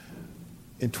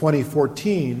 In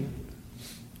 2014,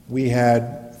 we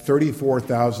had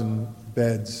 34,000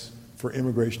 beds for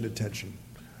immigration detention,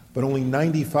 but only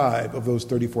 95 of those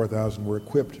 34,000 were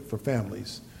equipped for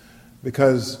families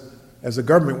because, as a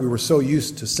government, we were so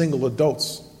used to single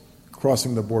adults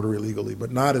crossing the border illegally,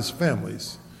 but not as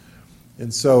families.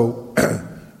 And so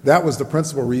that was the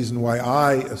principal reason why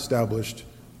I established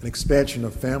an expansion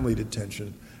of family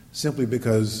detention, simply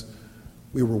because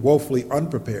we were woefully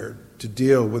unprepared to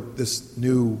deal with this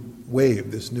new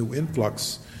wave, this new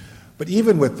influx. But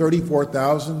even with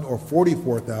 34,000 or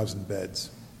 44,000 beds,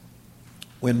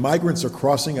 when migrants are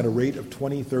crossing at a rate of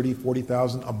 20, 30,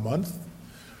 40,000 a month,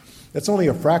 that's only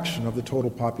a fraction of the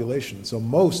total population. So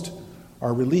most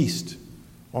are released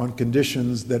on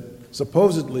conditions that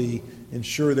supposedly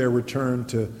ensure their return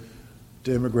to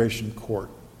immigration court.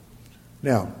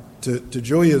 Now, to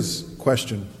Julia's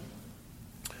question,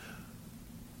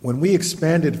 when we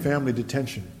expanded family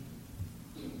detention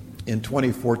in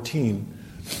 2014,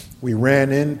 we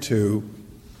ran into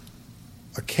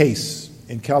a case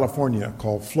in California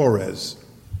called Flores.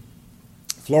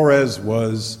 Flores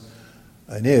was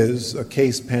and is a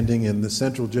case pending in the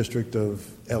Central District of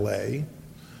LA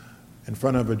in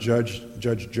front of a Judge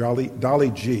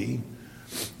Dolly G.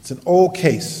 It's an old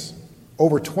case,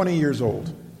 over 20 years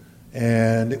old,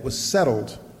 and it was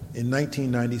settled in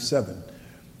 1997.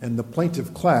 And the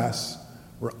plaintiff class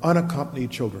were unaccompanied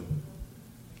children.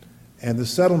 And the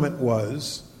settlement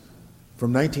was,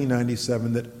 from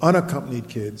 1997, that unaccompanied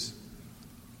kids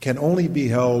can only be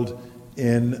held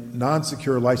in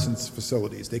non-secure licensed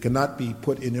facilities. They cannot be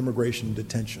put in immigration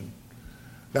detention.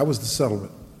 That was the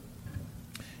settlement.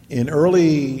 In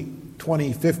early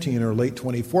 2015 or late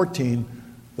 2014,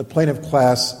 the plaintiff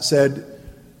class said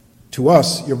to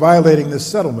us, "You're violating this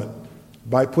settlement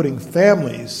by putting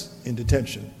families in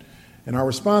detention." And our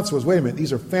response was, wait a minute,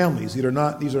 these are families. These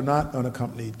are not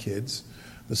unaccompanied kids.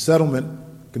 The settlement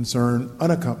concerned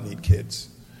unaccompanied kids.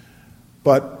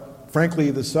 But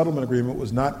frankly, the settlement agreement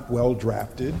was not well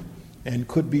drafted and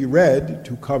could be read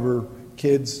to cover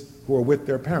kids who are with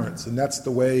their parents. And that's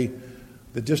the way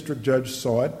the district judge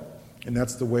saw it, and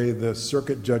that's the way the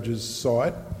circuit judges saw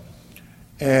it.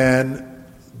 And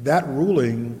that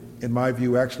ruling, in my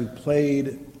view, actually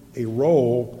played a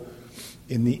role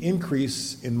in the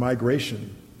increase in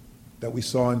migration that we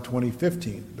saw in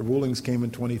 2015. The rulings came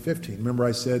in 2015. Remember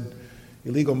I said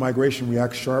illegal migration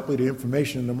reacts sharply to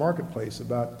information in the marketplace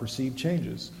about perceived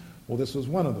changes. Well, this was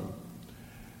one of them.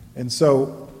 And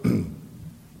so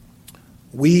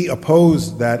we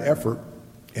opposed that effort,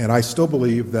 and I still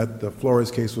believe that the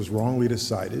Flores case was wrongly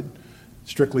decided,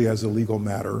 strictly as a legal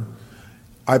matter.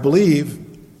 I believe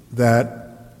that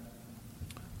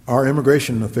our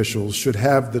immigration officials should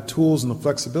have the tools and the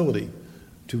flexibility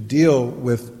to deal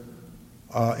with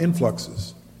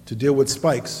influxes, to deal with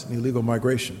spikes in illegal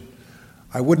migration.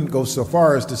 I wouldn't go so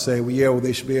far as to say, well,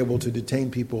 they should be able to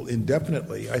detain people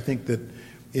indefinitely. I think that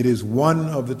it is one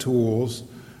of the tools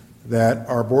that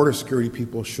our border security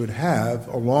people should have,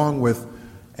 along with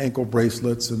ankle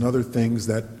bracelets and other things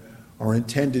that are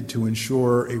intended to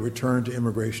ensure a return to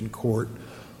immigration court.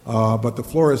 But the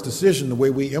Flores decision, the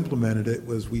way we implemented it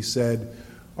was we said,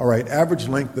 all right, average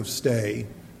length of stay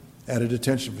at a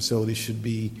detention facility should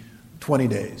be 20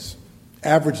 days.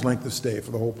 Average length of stay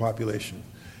for the whole population.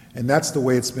 And that's the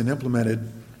way it's been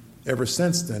implemented ever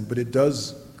since then. But it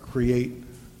does create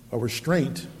a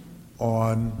restraint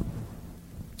on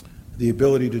the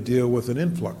ability to deal with an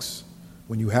influx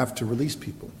when you have to release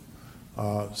people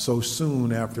so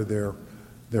soon after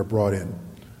they're brought in.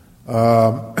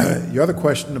 Your other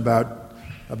question about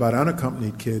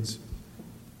unaccompanied kids,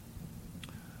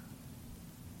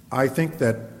 I think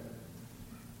that,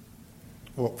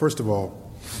 well, first of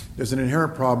all, there's an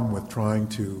inherent problem with trying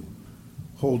to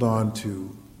hold on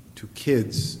to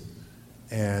kids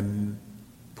and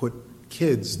put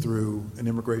kids through an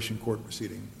immigration court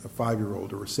proceeding, a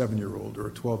 5-year-old or a 7-year-old or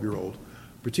a 12-year-old,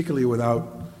 particularly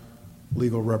without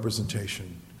legal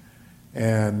representation.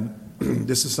 And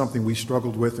this is something we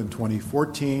struggled with in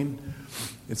 2014.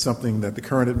 It's something that the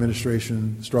current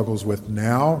administration struggles with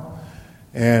now.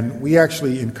 And we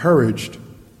actually encouraged,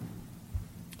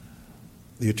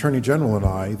 the Attorney General and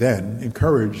I then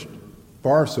encouraged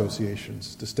bar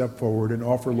associations to step forward and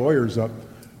offer lawyers up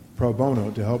pro bono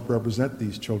to help represent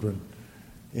these children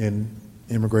in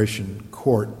immigration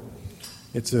court.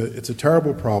 It's a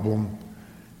terrible problem,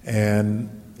 and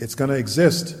it's going to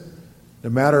exist no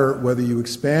matter whether you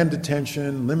expand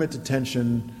detention, limit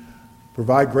detention,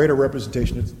 provide greater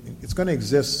representation. It's going to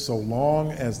exist so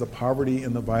long as the poverty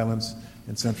and the violence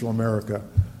in Central America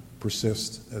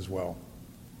persist as well.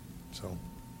 So,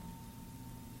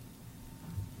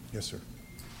 yes, sir.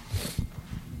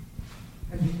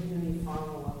 Have you been any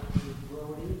follow-up with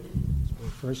Brody? That's my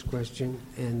first question.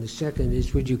 And the second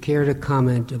is, would you care to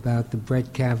comment about the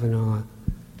Brett Kavanaugh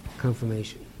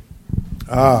confirmation?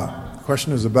 The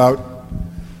question is about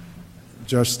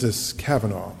Justice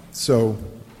Kavanaugh. So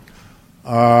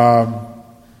I'll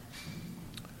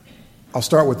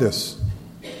start with this.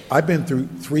 I've been through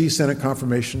 3 Senate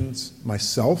confirmations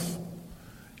myself,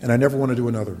 and I never want to do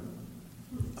another.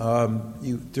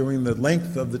 During the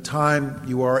length of the time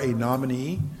you are a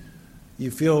nominee, you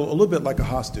feel a little bit like a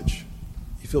hostage.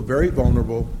 You feel very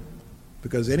vulnerable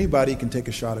because anybody can take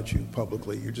a shot at you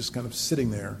publicly. You're just kind of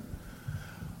sitting there.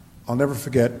 I'll never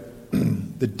forget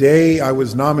the day I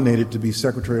was nominated to be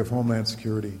Secretary of Homeland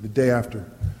Security, the day after.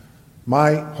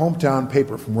 My hometown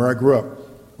paper from where I grew up,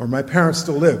 where my parents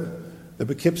still live, the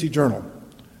Poughkeepsie Journal,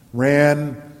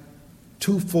 ran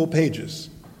 2 full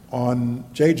pages on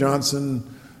Jeh Johnson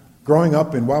growing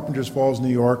up in Wappingers Falls, New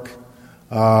York.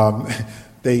 My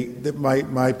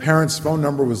parents' phone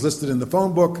number was listed in the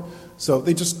phone book, so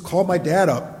they just called my dad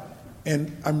up,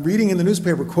 and I'm reading in the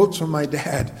newspaper quotes from my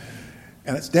dad,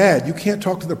 and it's, "Dad, you can't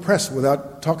talk to the press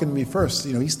without talking to me first."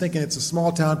 You know, he's thinking it's a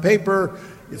small-town paper,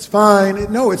 it's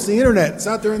fine. No, it's the internet. It's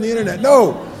out there on the internet.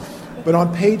 No. But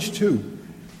on page 2,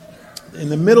 in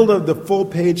the middle of the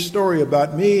full-page story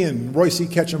about me and Royce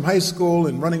Ketchum High School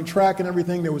and running track and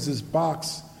everything, there was this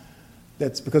box.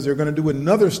 That's because they're going to do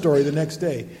another story the next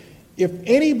day. If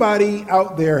anybody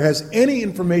out there has any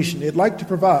information they'd like to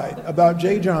provide about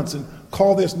Jeh Johnson,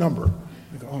 call this number.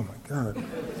 I go, oh my God,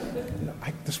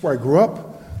 this is where I grew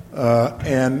up,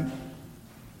 and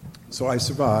so I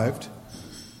survived.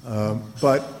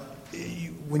 But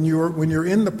when you're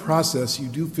in the process, you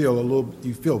do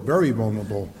feel very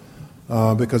vulnerable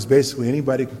because basically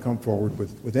anybody can come forward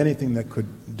with anything that could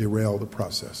derail the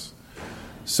process.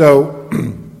 So.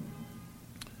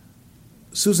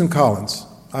 Susan Collins,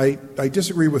 I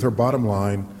disagree with her bottom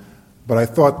line, but I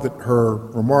thought that her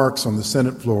remarks on the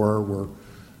Senate floor were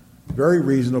very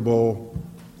reasonable.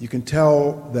 You can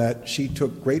tell that she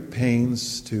took great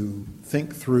pains to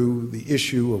think through the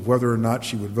issue of whether or not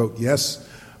she would vote yes.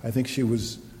 I think she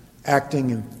was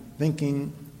acting and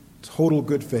thinking total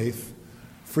good faith,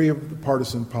 free of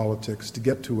partisan politics, to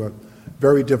get to a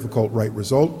very difficult right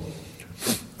result.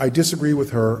 I disagree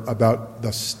with her about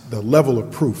the level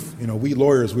of proof. You know, we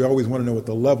lawyers, we always want to know what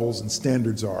the levels and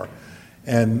standards are.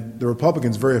 And the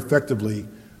Republicans very effectively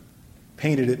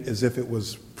painted it as if it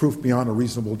was proof beyond a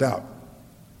reasonable doubt.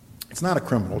 It's not a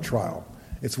criminal trial.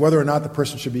 It's whether or not the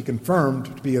person should be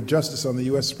confirmed to be a justice on the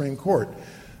U.S. Supreme Court.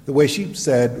 The way she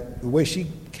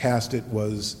cast it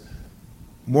was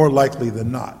more likely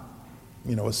than not,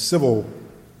 you know, a civil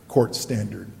court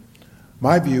standard.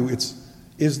 My view, is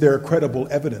there credible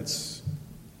evidence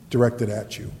directed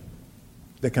at you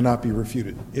that cannot be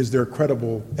refuted? Is there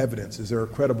credible evidence? Is there a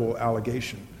credible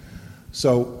allegation?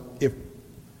 So if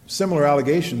similar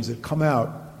allegations had come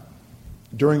out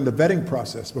during the vetting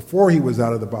process, before he was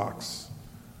out of the box,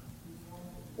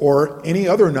 or any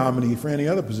other nominee for any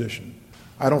other position,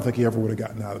 I don't think he ever would have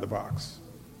gotten out of the box.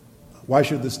 Why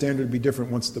should the standard be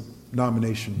different once the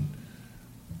nomination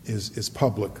is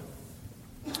public?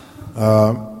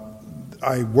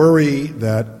 I worry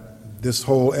that this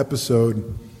whole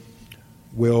episode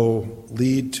will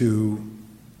lead to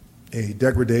a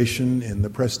degradation in the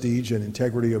prestige and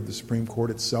integrity of the Supreme Court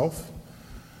itself.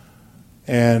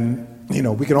 And, you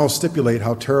know, we can all stipulate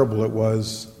how terrible it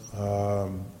was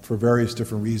for various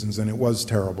different reasons, and it was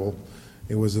terrible.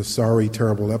 It was a sorry,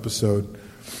 terrible episode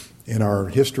in our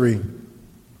history.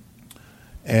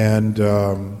 And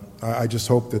I just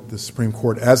hope that the Supreme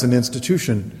Court, as an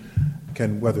institution,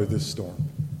 can weather this storm.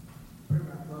 What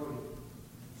about Brody?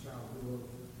 The child who wrote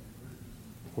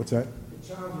What's that? the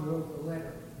child who wrote the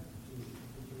letter.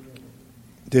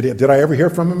 Did I ever hear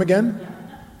from him again?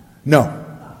 No.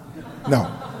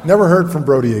 Never heard from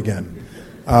Brody again.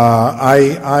 What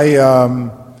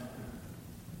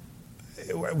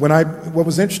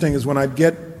was interesting is when I'd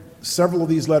get several of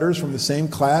these letters from the same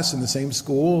class in the same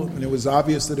school, and it was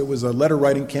obvious that it was a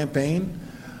letter-writing campaign,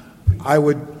 I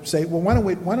would say, well, why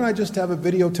don't I just have a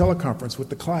video teleconference with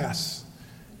the class?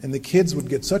 And the kids would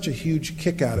get such a huge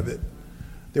kick out of it.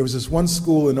 There was this one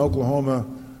school in Oklahoma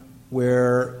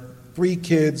where 3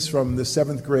 kids from the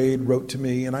 7th grade wrote to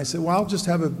me, and I said, well,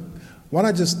 why don't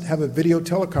I just have a video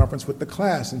teleconference with the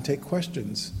class and take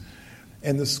questions?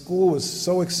 And the school was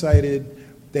so excited.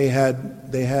 They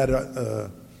had a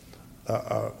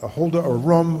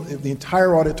room. The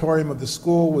entire auditorium of the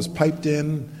school was piped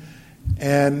in,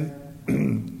 and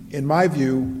in my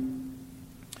view,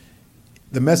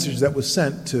 the message that was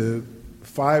sent to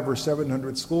 500 or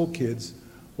 700 school kids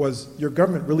was, your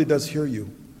government really does hear you.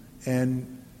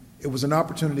 And it was an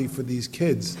opportunity for these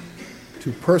kids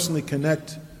to personally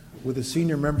connect with a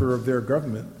senior member of their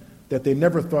government that they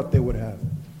never thought they would have.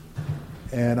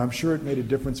 And I'm sure it made a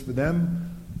difference for them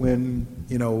when,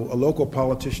 you know, a local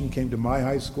politician came to my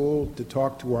high school to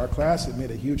talk to our class. It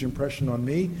made a huge impression on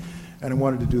me, and I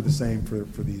wanted to do the same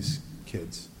for these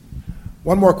kids.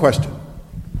 One more question.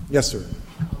 Yes, sir.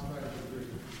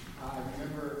 I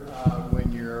remember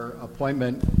when your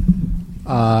appointment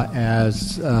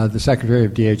as the Secretary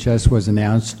of DHS was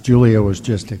announced, Julia was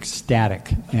just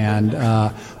ecstatic. And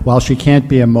while she can't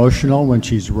be emotional when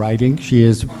she's writing,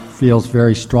 she feels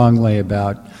very strongly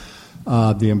about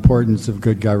the importance of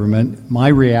good government. My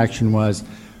reaction was,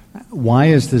 why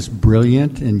is this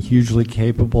brilliant and hugely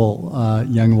capable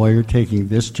young lawyer taking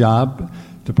this job,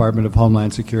 Department of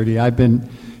Homeland Security? I've been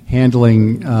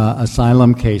handling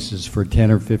asylum cases for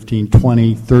 10 or 15,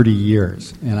 20, 30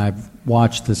 years, and I've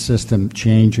watched the system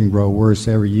change and grow worse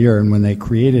every year. And when they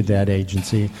created that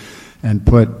agency and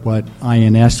put what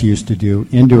INS used to do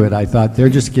into it, I thought they're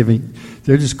just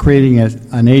creating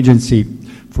an agency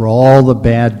for all the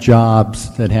bad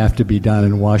jobs that have to be done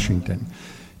in Washington.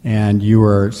 And you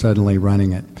are suddenly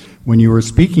running it. When you were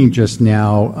speaking just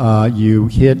now, you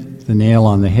hit the nail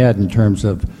on the head in terms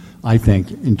of, I think,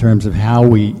 in terms of how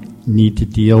we need to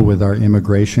deal with our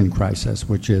immigration crisis,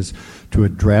 which is to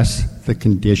address the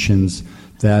conditions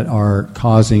that are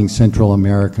causing Central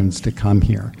Americans to come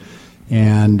here.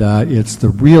 And it's the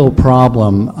real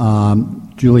problem.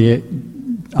 Julia,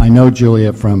 I know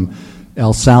Julia from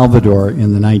El Salvador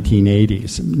in the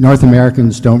 1980s. North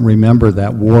Americans don't remember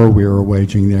that war we were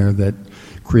waging there that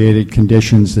created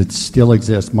conditions that still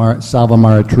exist. Salva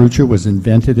Maratrucha was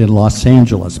invented in Los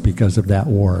Angeles because of that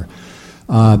war.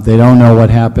 They don't know what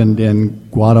happened in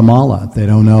Guatemala. They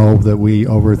don't know that we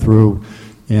overthrew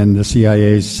in the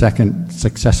CIA's second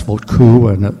successful coup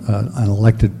an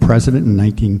elected president in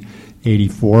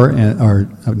 1984 or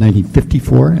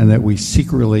 1954, and that we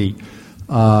secretly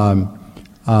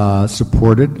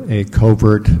supported a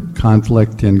covert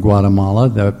conflict in Guatemala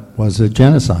that was a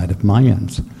genocide of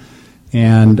Mayans.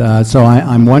 And so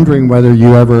I'm wondering whether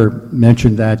you ever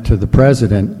mentioned that to the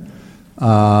president,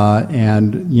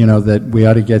 and you know that we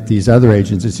ought to get these other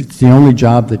agencies. It's the only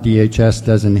job that DHS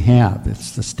doesn't have.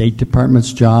 It's the State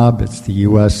Department's job. It's the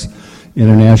U.S.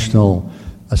 International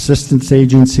Assistance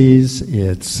Agencies.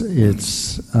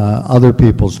 It's other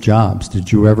people's jobs.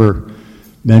 Did you ever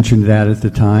mention that at the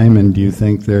time? And do you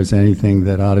think there's anything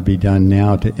that ought to be done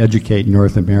now to educate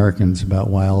North Americans about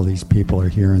why all these people are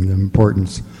here and the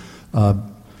importance of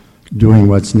doing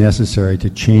what's necessary to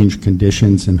change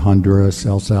conditions in Honduras,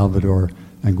 El Salvador,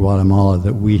 and Guatemala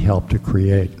that we helped to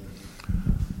create?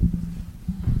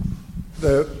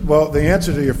 The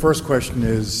answer to your first question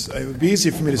is, it would be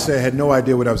easy for me to say I had no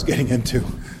idea what I was getting into.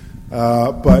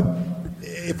 But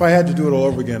if I had to do it all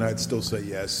over again, I'd still say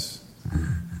yes,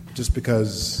 just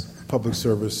because public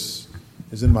service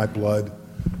is in my blood.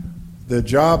 The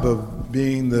job of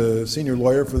being the senior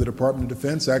lawyer for the Department of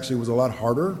Defense actually was a lot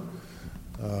harder.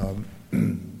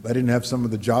 I didn't have some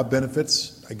of the job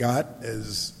benefits I got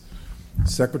as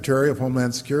Secretary of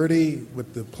Homeland Security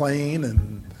with the plane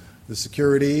and the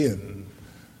security, and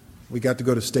we got to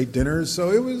go to state dinners,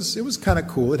 so it was kind of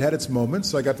cool. It had its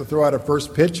moments. I got to throw out a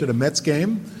first pitch at a Mets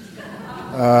game.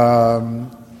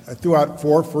 I threw out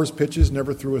 4 first pitches,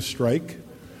 never threw a strike.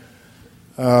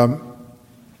 I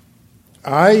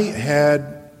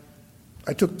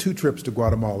took 2 trips to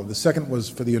Guatemala. The second was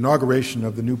for the inauguration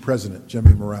of the new president,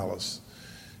 Jimmy Morales,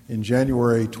 in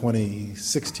January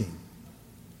 2016.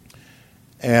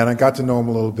 And I got to know him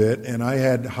a little bit, and I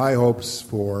had high hopes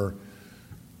for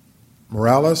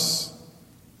Morales.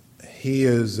 He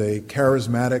is a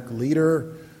charismatic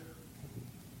leader,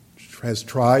 has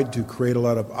tried to create a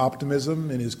lot of optimism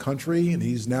in his country, and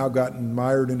he's now gotten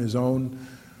mired in his own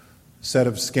set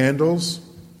of scandals.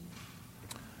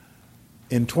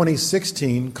 In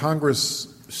 2016,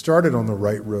 Congress started on the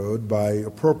right road by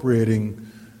appropriating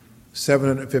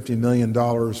 $750 million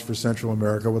for Central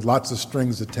America with lots of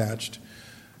strings attached,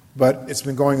 but it's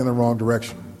been going in the wrong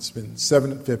direction. It's been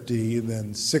 $750,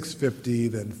 then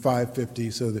 $650, then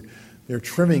 $550, so they're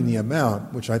trimming the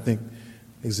amount, which I think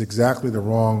is exactly the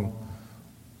wrong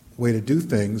way to do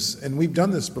things. And we've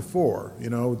done this before,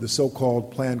 the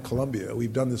so-called Plan Colombia.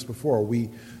 We've done this before. We,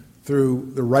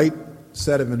 through the right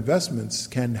set of investments,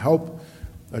 can help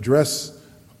address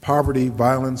poverty,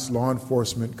 violence, law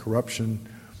enforcement, corruption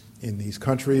in these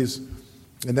countries,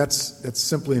 and that's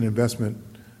simply an investment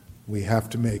we have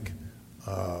to make,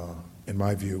 in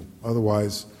my view.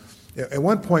 Otherwise, at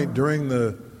one point during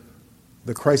the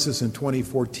crisis in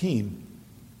 2014,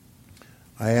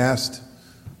 I asked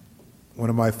one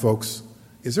of my folks,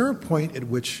 is there a point at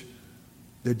which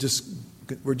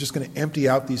we're just going to empty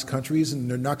out these countries and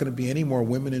there are not going to be any more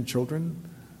women and children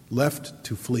left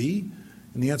to flee?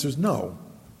 And the answer is no.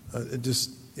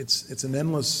 It's an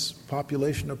endless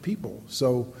population of people.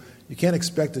 So you can't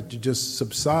expect it to just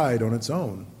subside on its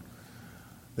own.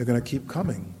 They're going to keep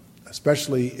coming,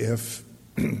 especially if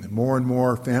more and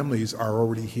more families are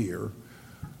already here.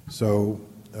 So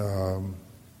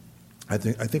I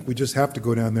think we just have to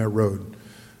go down that road.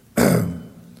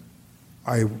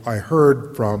 I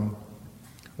heard from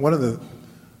one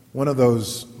of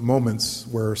those moments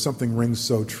where something rings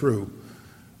so true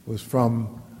was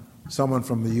from someone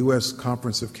from the U.S.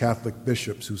 Conference of Catholic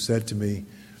Bishops who said to me,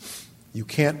 "You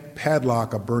can't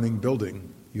padlock a burning building.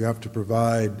 You have to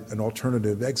provide an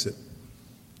alternative exit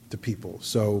to people."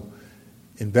 So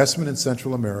investment in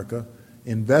Central America,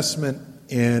 investment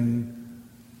in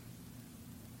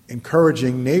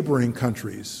encouraging neighboring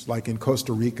countries like in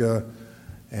Costa Rica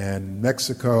and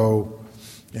Mexico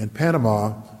and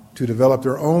Panama to develop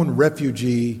their own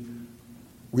refugee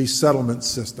resettlement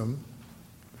system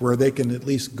where they can at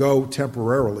least go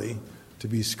temporarily to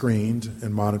be screened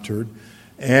and monitored,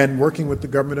 and working with the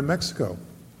government of Mexico.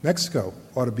 Mexico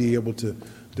ought to be able to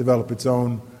develop its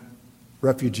own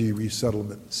refugee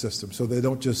resettlement system so they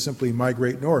don't just simply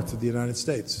migrate north to the United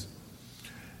States.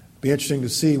 Be interesting to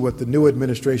see what the new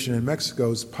administration in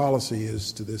Mexico's policy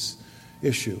is to this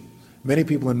issue. Many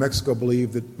people in Mexico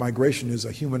believe that migration is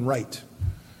a human right.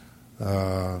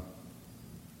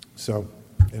 So,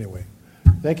 anyway,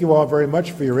 thank you all very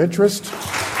much for your interest.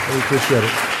 We appreciate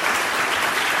it.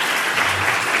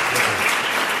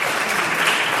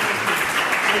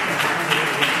 Thank you.